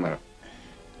mij, hè, maar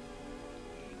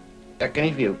ik kan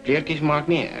niet veel kleertjes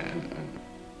maken, nee. En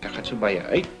ik ga zo bij je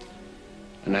uit.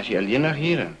 En als je alleen nog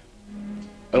hier,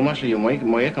 oma zal je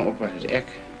mooi kan oppassen als ik.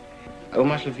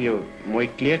 Oma zal voor jou mooie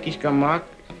kleertjes kan maken.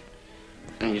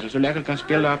 En je zal zo lekker kan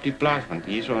spelen op die plaats, want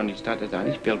hier zo in die stad is daar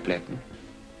niet speelplek.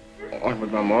 Als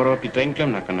ik maar morgen op je trein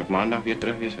klim, dan kan ik maandag weer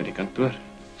terug wees bij die kantoor.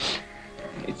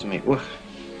 Iets in mijn oog.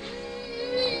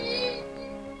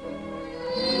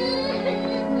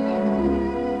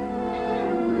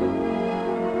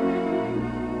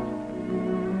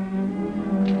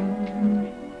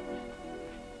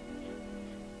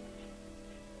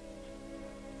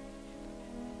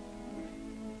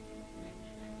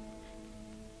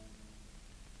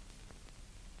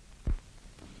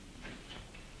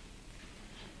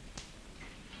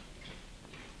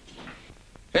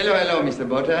 Hello, Mr.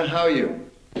 Botta. How are you?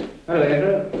 Hello,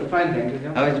 Edward. Fine, thank you.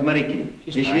 How is Mariki?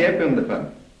 Is she happy on the farm?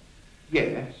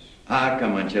 Yes. Ah,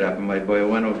 come on, cheer up, my boy.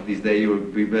 One of these days you'll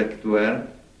be back to her.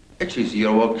 Actually, is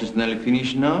your work is nearly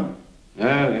finished now? No,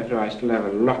 Edward, I still have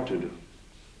a lot to do.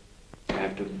 I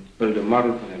have to build a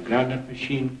model for the groundnut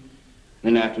machine.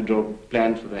 Then I have to draw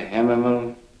plans for the hammer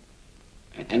mill.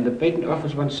 And the patent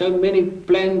office wants so many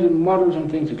plans and models and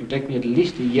things, it'll take me at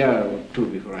least a year or two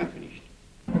before I'm finished.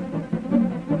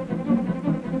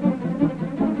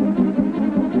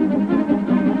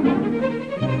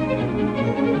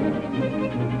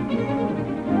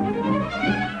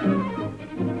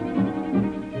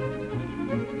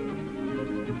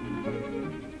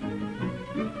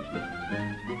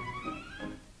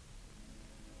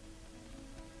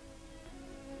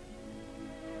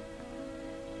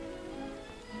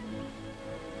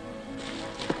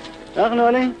 Dag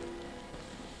Nolly.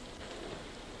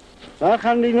 Waar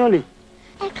gaan die Nolly?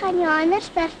 Ek gaan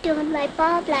Johannesburg toe met my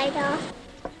pa bly daar.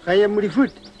 Ga jy met die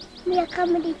voet? Nee, ek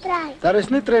gaan met die trein. Daar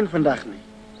is nie trein vandag nie.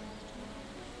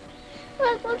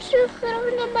 Maar ek wil so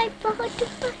graag na my pa toe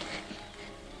gaan.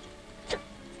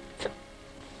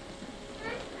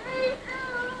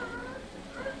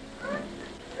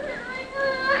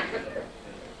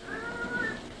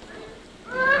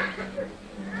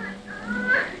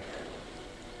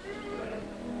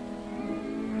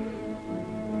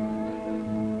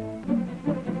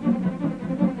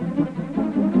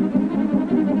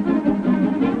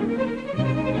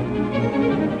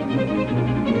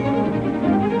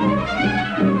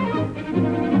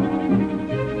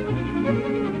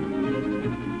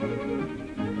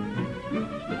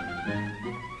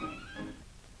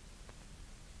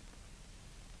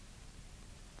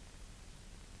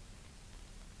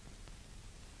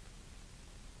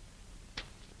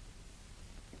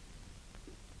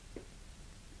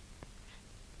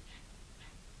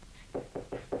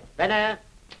 Binnen.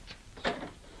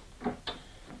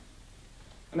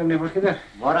 Hallo meneer voorzitter.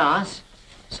 Môre Hans.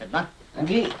 Sit maar.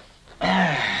 Dankie.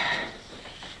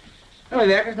 Nou,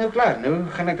 die werk is nou klaar. Nou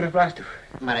gaan ek terug plaas toe.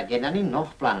 Maar ek het nou nie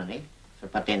nog planne nie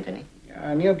vir patente nie.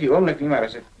 Ja, nie op die oomblik nie, maar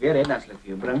as ek weer het, dan sal ek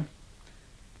vir jou bring.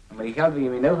 En met die geld wat jy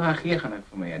my nou gaan gee, gaan ek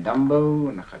vir my 'n dam bou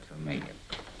en dan gaan ek vir my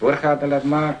boorgate laat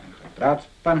maak en gaan draad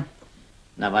span.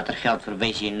 Nou watter geld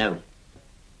verwys jy nou?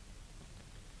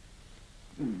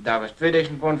 Daar was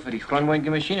 2000 pond vir die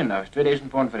grondboontjie masjien en daar was 2000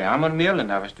 pond vir die hamermeel en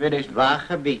daar was 2000... Wag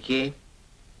 'n bietjie.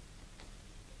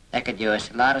 Ek het jou 'n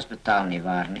salaris betaal nie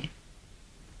waar nie.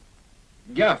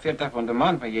 Ja, 40 pond 'n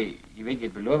maand, maar jy weet jy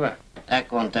het beloof.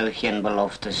 Ek onthou geen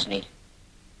beloftes nie.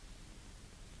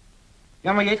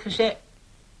 Ja, maar jy het gesê...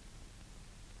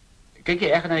 Kyk jy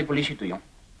echt na die polisie toe, jong?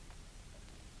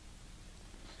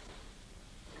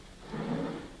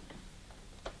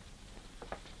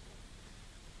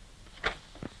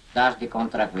 Daar is die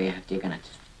kontrak waar jy geteken het.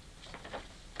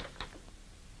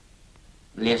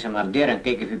 Lees hem maar deur en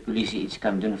kyk of die polisie iets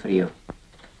kan doen vir jou.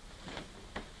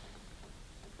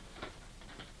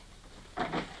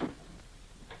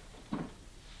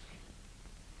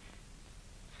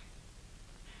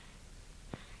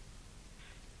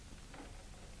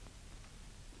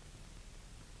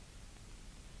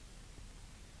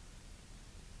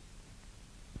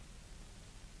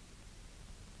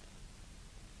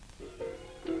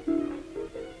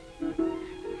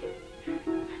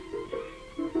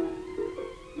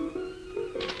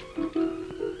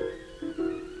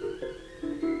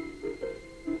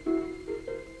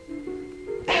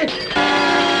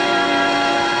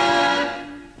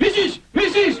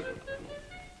 Missis!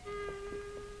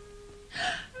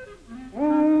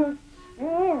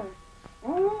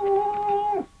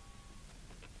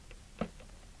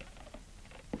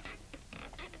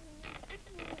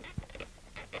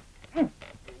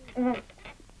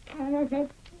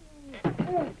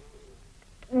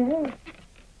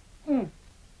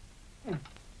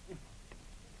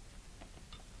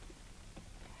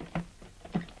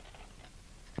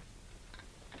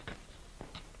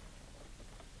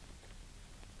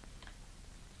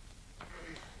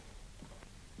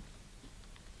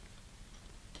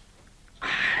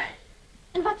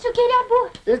 Wat soek jy daarbo?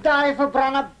 Dis daai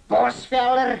verbrande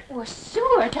bosvelder. O, so,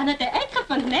 dan het hy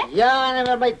uitgevind, né? Ja, en hy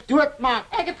wil my doodmaak.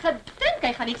 Ek het gedink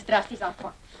hy gaan iets drasties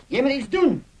aanpak. Jy moet iets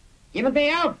doen. Jy moet my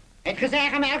help. Hy het gesê hy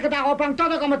gaan my elke dag ophang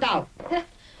tot ek hom betaal.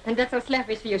 En dit sal sleg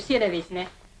wees vir jou senuwees, né?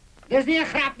 Dis nie 'n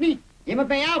grap nie. Jy moet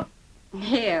my help.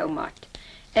 Nee, ou maat.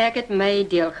 Ek het my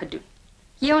deel gedoen.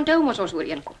 Jy onthou mos ons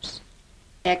ooreenkoms.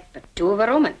 Ek betower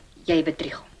hom en jy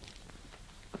bedrieg hom.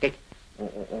 Kyk,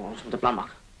 ons moet 'n plan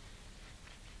maak.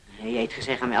 Jy het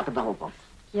gesê gaan my elke dag ophang.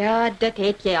 Ja, dit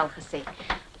het jy al gesê.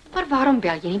 Maar waarom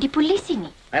bel jy nie die polisie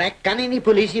nie? Maar ek kan nie die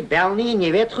polisie bel nie en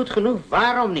jy weet goed genoeg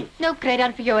waarom nie. Nou kry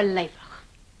dan vir jou 'n lyfwag.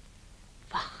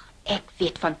 Wag, ek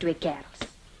weet van 2 kerels.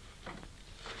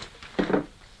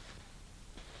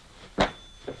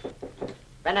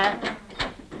 Binne.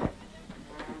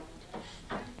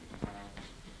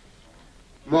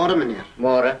 Môre, meneer.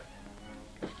 Môre.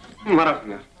 Môre,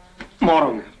 meneer. Môre,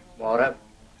 meneer. Môre.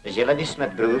 Is julle die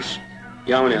Smit-broers?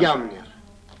 Ja, meneer. Ja, meneer.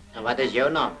 En wat is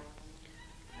jou naam?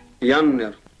 Jan,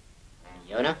 meneer.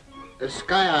 Joune?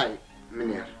 Sky High,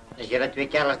 meneer. Is julle 2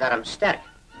 kerels daarom sterk?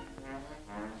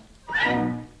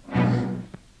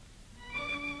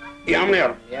 Ja,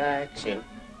 meneer. Ja, ek sien.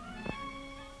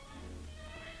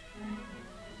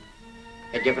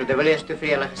 Het juffrou de Villiers toe vir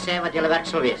julle gesê wat julle werk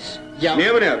sal wees? Ja.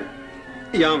 Nee, meneer.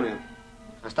 Ja, meneer.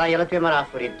 Dan staan julle 2 maar af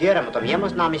voor die deur en moet om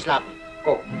hemelsnaam nie slaap nie.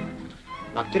 Kom.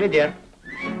 Maak toe die deur.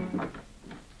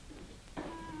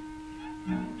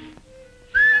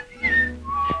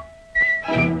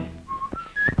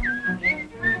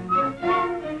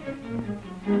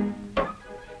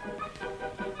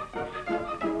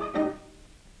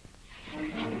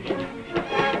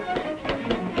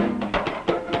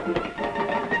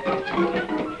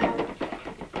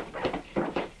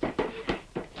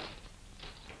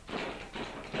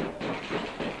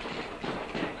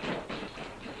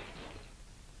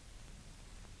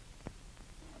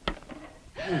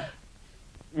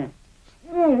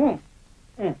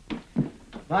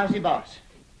 Waar is die baas?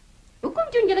 Hoekom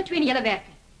doen julle 2 nie julle werk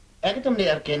nie? Ek het hom nie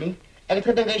herken nie. Ek het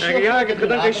gedink hy is so Ja, ek het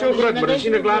gedink hy is so groot, maar dan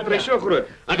sien ek later hy is so groot.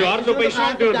 En toe hardloop hy so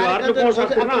toe, toe hardloop ons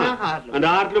agterna. En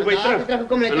daar hardloop hy terug.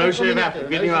 En nou sê hy weg, ek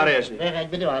weet nie waar hy is nie. Nee, ek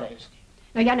weet nie waar hy is nie.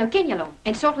 Nou ja, nou ken julle hom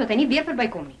en sorg dat hy nie weer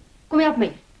verbykom nie. Kom help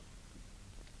my.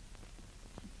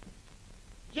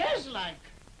 Yes, like.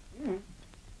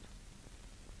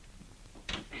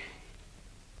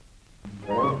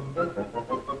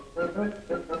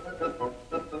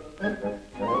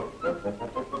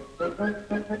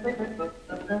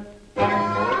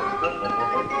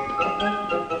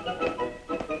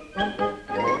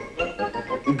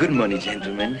 Good morning,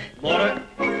 gentlemen. Morgen.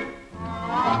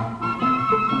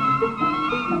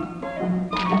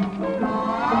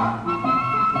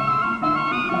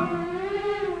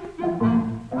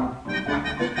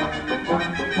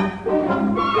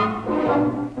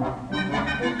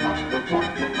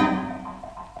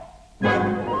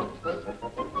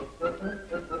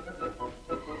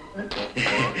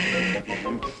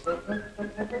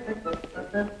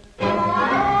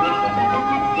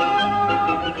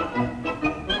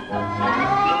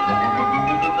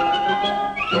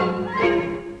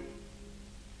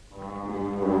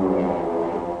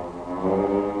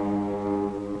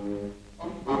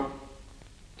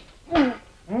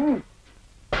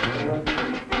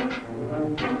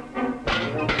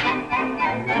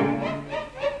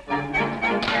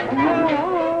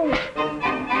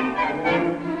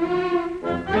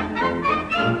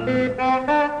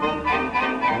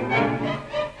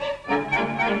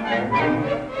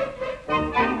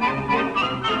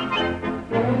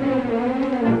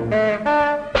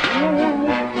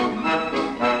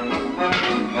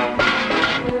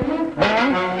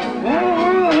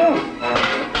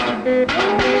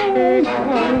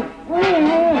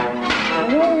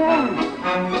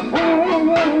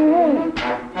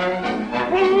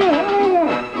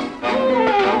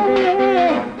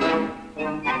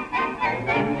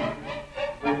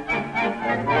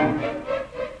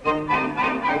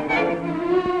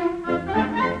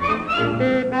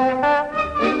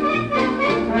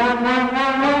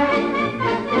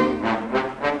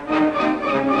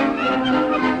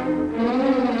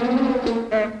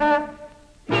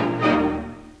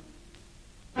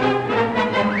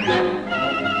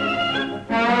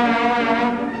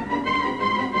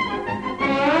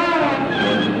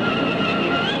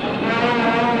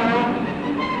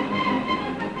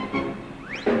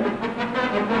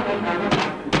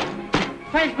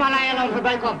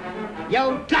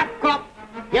 Jou klapkop,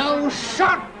 jou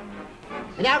sot.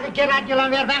 En elke keer laat jullie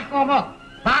weer wegkomen.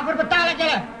 Waarvoor betaal ik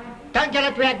jullie? Dank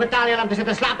jullie 2, ik betaal jullie om te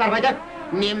zitten slaaparbeiden.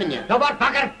 Nee, meneer. Nou word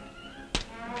wakker.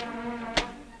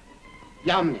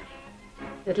 Ja, meneer.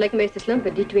 Het lijkt me te slim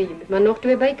bij die 2, je moet maar nog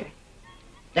 2 bij krijgen.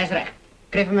 Dat is recht.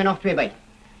 Krijg er me nog 2 bij.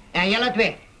 En jullie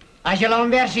 2, als jullie hem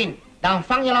weer zien, dan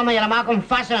vang jullie hem en jullie maken hem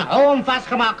vast en hou hem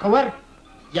vastgemaakt, hoor.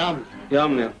 Ja, meneer. Ja,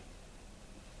 meneer.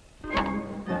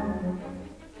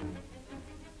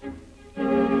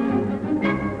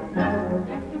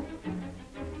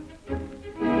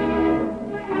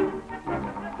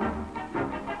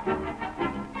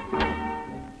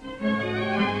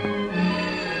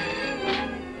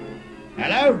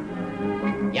 Hallo?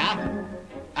 Ja?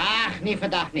 Ach, niet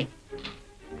vandaag niet.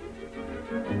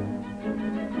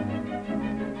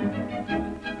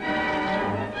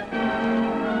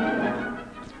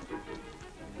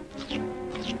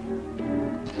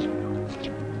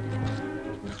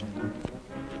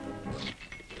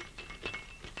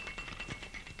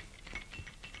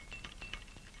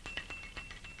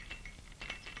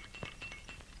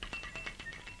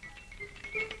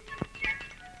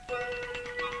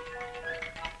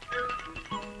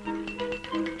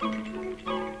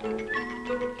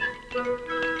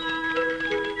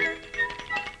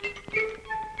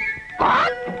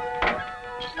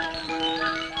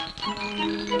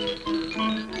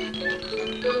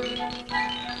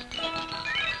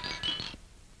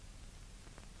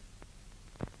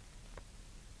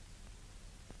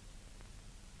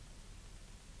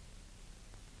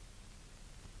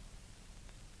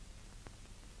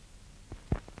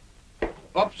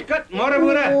 Opskut, môre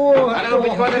boere. Hallo,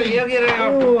 bietjie water hier.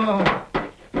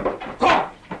 Kom!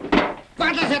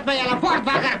 Wat is het bij jullie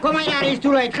voortwakker? Kom maar naar die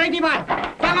stoel uit. Grijp die man.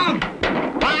 Vang hem.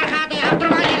 Waar gaat hij achter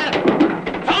mij liggen?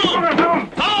 Kom!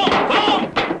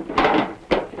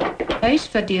 Huis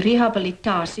vir die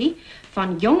rehabilitasie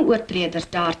van jong oortreders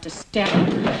daar te stel.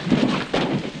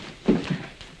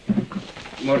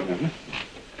 Morgen, hè?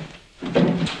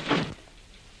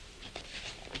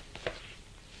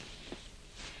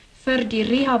 Vir die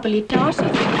rehabilitasie.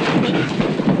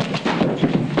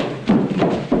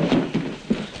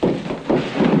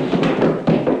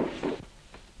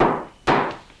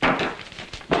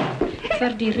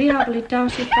 Vir die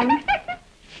rehabilitasie van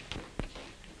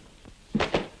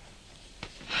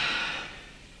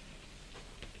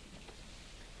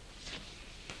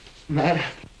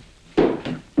Maar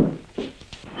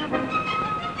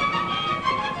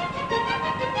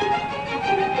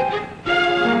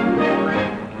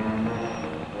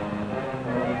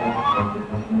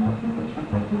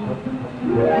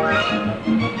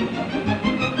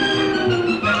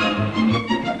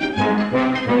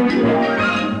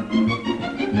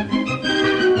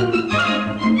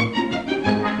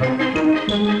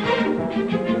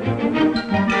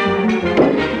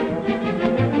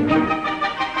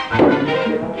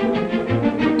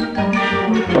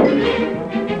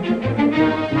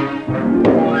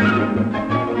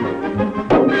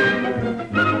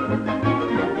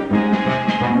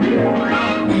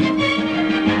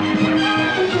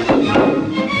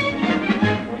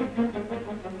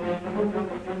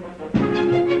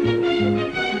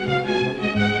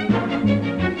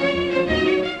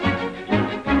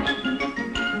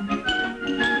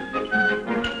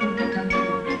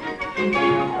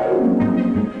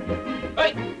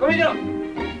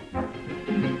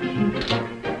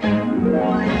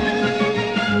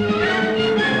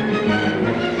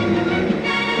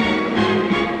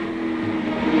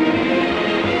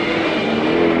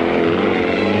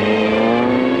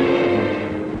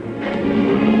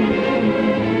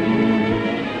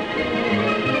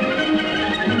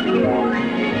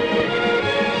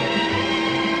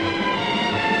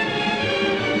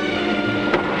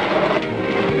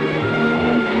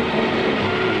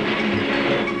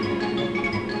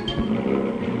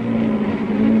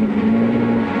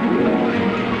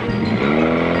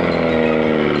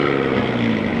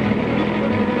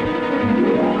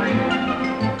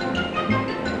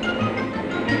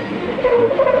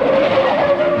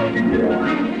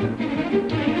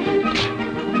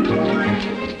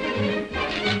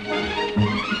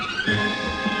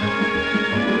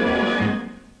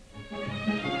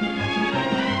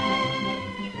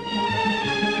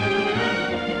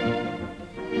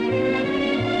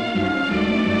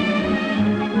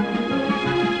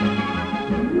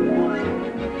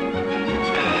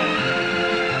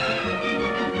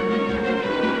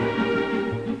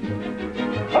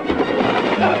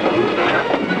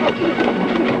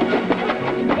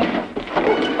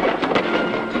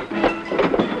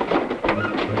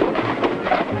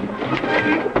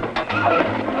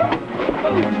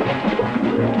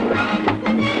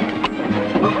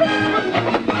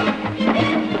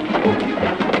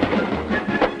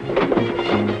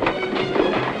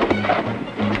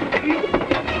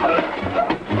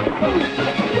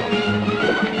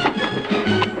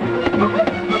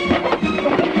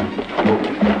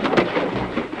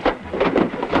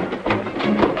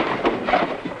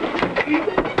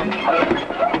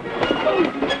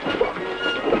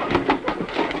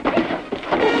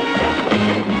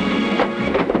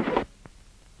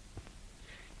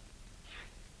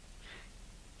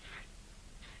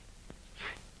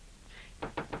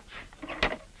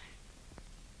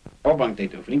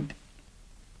Opvangtijd, vriend.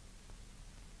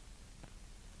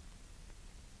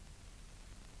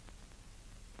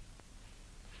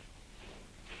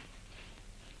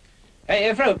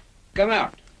 Hey, vrouw, come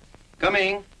out.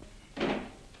 Coming.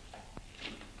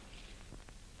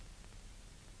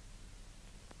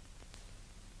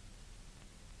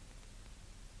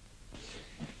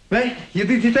 Well, you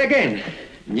did it again.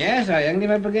 Yes, I am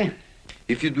never again.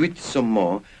 If you do it some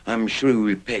more, I'm sure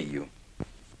we will pay you.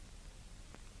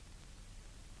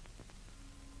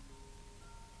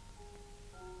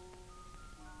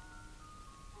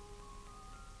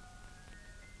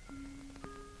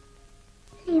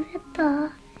 Liewe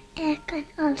pa, ek kan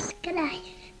afskryf.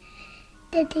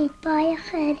 Dit het baie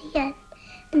gereën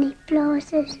en die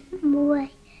plaas is mooi.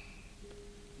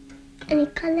 En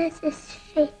die kalles is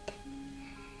vet.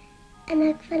 En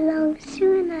ek verlang so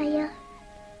na jou.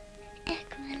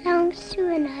 Ek verlang so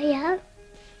na jou.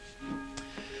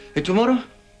 Hey, tomorrow,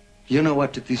 you know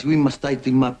what it is? We must tie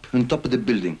him up on top of the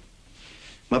building.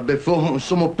 But before,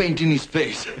 some more paint in his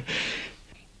face.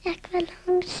 Ek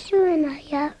verlang so na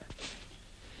jou.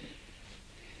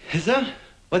 Is that?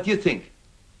 What do you think?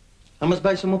 I must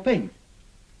buy some more paint.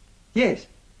 Yes.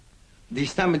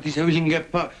 This time it is a willing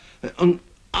on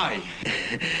eye.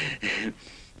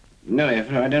 No,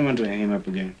 Efro, I don't want to hang him up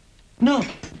again. No.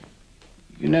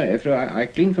 You know, Efro, I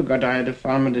clean forgot I had a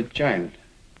farm and a child.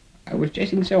 I was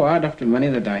chasing so hard after money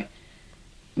that I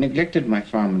neglected my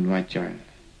farm and my child.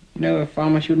 You know, a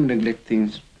farmer shouldn't neglect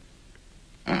things.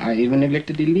 I even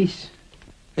neglected Elise.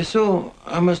 So,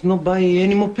 I must not buy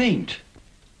any more paint.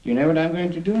 You know what I'm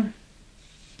going to do?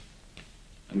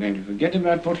 I'm going to forget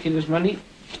about Potgieter's money.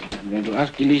 I'm going to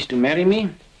ask Elise to marry me.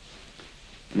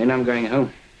 And then I'm going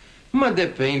home. But the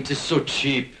paint is so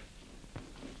cheap.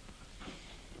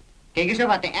 Kijk eens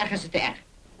wat, te erg is het te erg.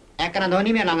 Ik kan er nog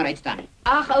niet meer langer uitstaan.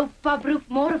 Ag, oupa broek,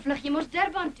 morgen vlug je mos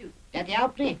Durban toe. Dat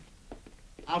helpt niet.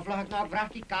 Al vlug ik nou op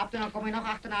vracht die kaap, dan kom je nog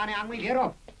achterna en hang me weer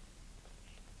op.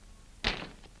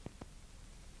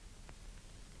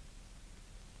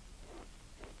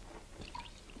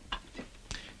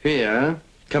 Here,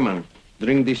 come on,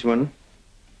 drink this one.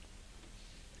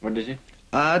 What is it?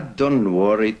 Don't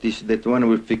worry, it is that one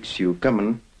will fix you. Come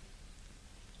on.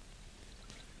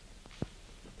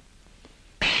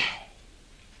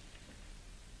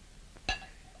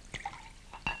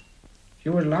 She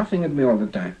was laughing at me all the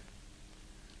time.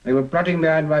 They were plotting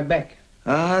behind my back.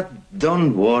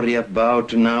 Don't worry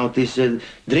about now. This,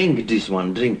 drink this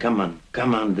one, drink, come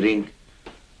on, drink.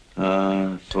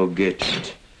 Forget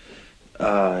it.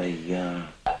 Yeah.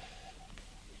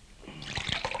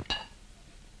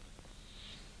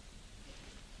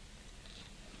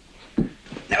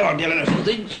 Nou, heb jij nog veel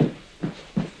things?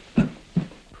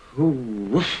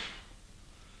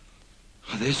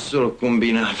 Dat is zo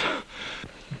combinaat.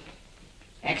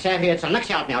 Ik zeg je, het zal niks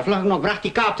helpen meer. Al vlug ik nog bracht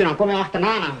die kaap, dan kom je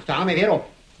achterna en dan hang me weer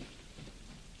op.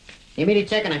 Neem je die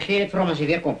checken en geef het voor hem als hij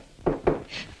weer komt.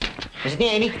 Is het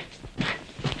niet, Amy?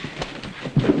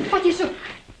 Wat je zo?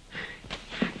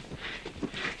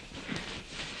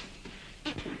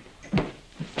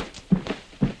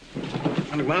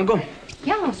 Kan ik maar aankomen?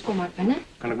 Ja, ons kom maar binnen.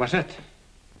 Kan ik maar zitten?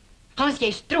 Hans, jy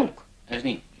is dronk. Is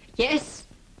niet. Jy is.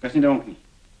 Ik is niet dronken. Nie.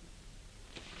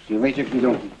 Je weet dat ik niet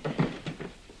dronken.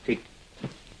 Kijk.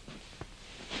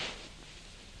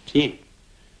 Zie je? Ik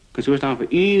kan zo staan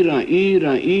voor uren.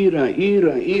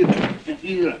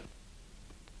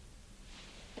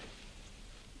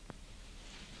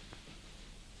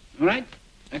 Alright?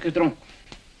 Ik is dronken.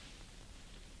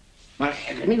 Maar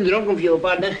ik is niet dronken om voor jou een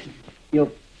paar dingen.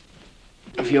 Om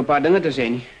voor jou een paar dingen te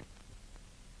zijn.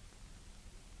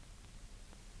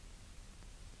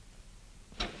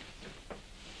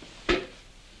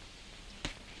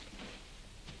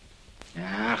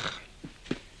 Ach.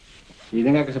 Je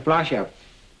denkt dat ik een plaatsje heb.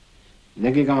 Je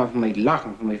denkt ik kan van mij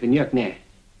lachen, van mij vernieuwd. Nee.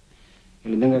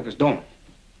 Jullie denken dat ik is dom.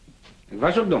 Ik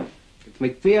was ook dom. Ik heb mij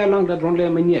 2 jaar lang dat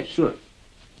rondleiden mijn neus, zo.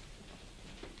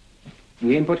 En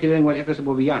geen pot gedaan wat ik is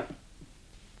boven Jan.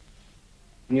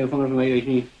 En die vanger van mij is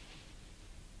niet.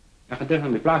 Ik ga terug naar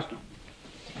mijn plaats toe.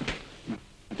 Ik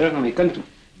ga terug naar mijn kant toe.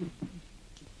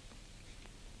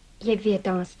 Jy weet,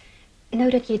 Hans, nou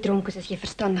dat jy dronk is jy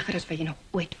verstandiger as wat jy nog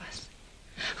ooit was.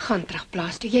 Gaan terug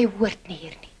plaas toe, jy hoort nie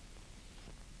hier nie.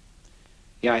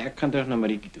 Ja, ik ga terug naar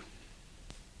Marieke toe.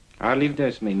 Haar liefde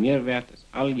is mij meer waard dan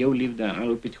al jouw liefde en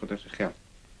al Piet Godder's geld.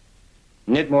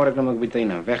 Net morgen kom ik meteen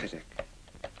naar weggezet.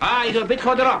 Je doet Piet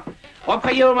Godder op. Op ga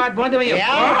je maar bonden met je.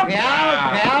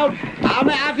 Help. Haal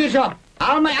mij af hier zo.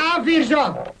 Haal mij af hier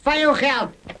zo. Van jouw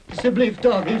geld. Alsjeblieft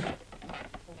toch, lief.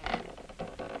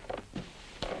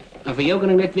 En voor jou kan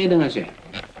ik net 2 dingen zeggen.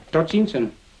 Tot ziens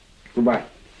en goodbye.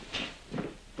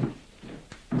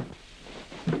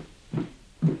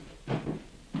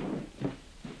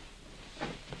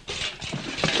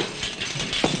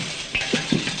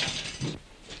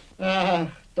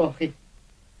 Toch.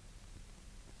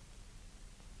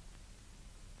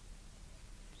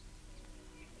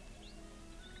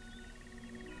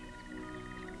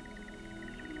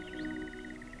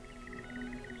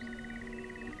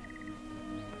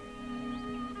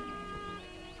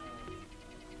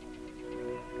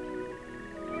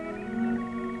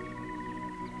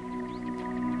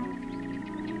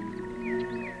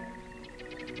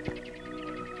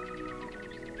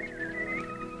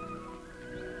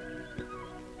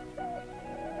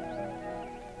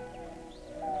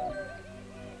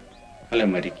 Hallo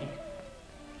Marieke.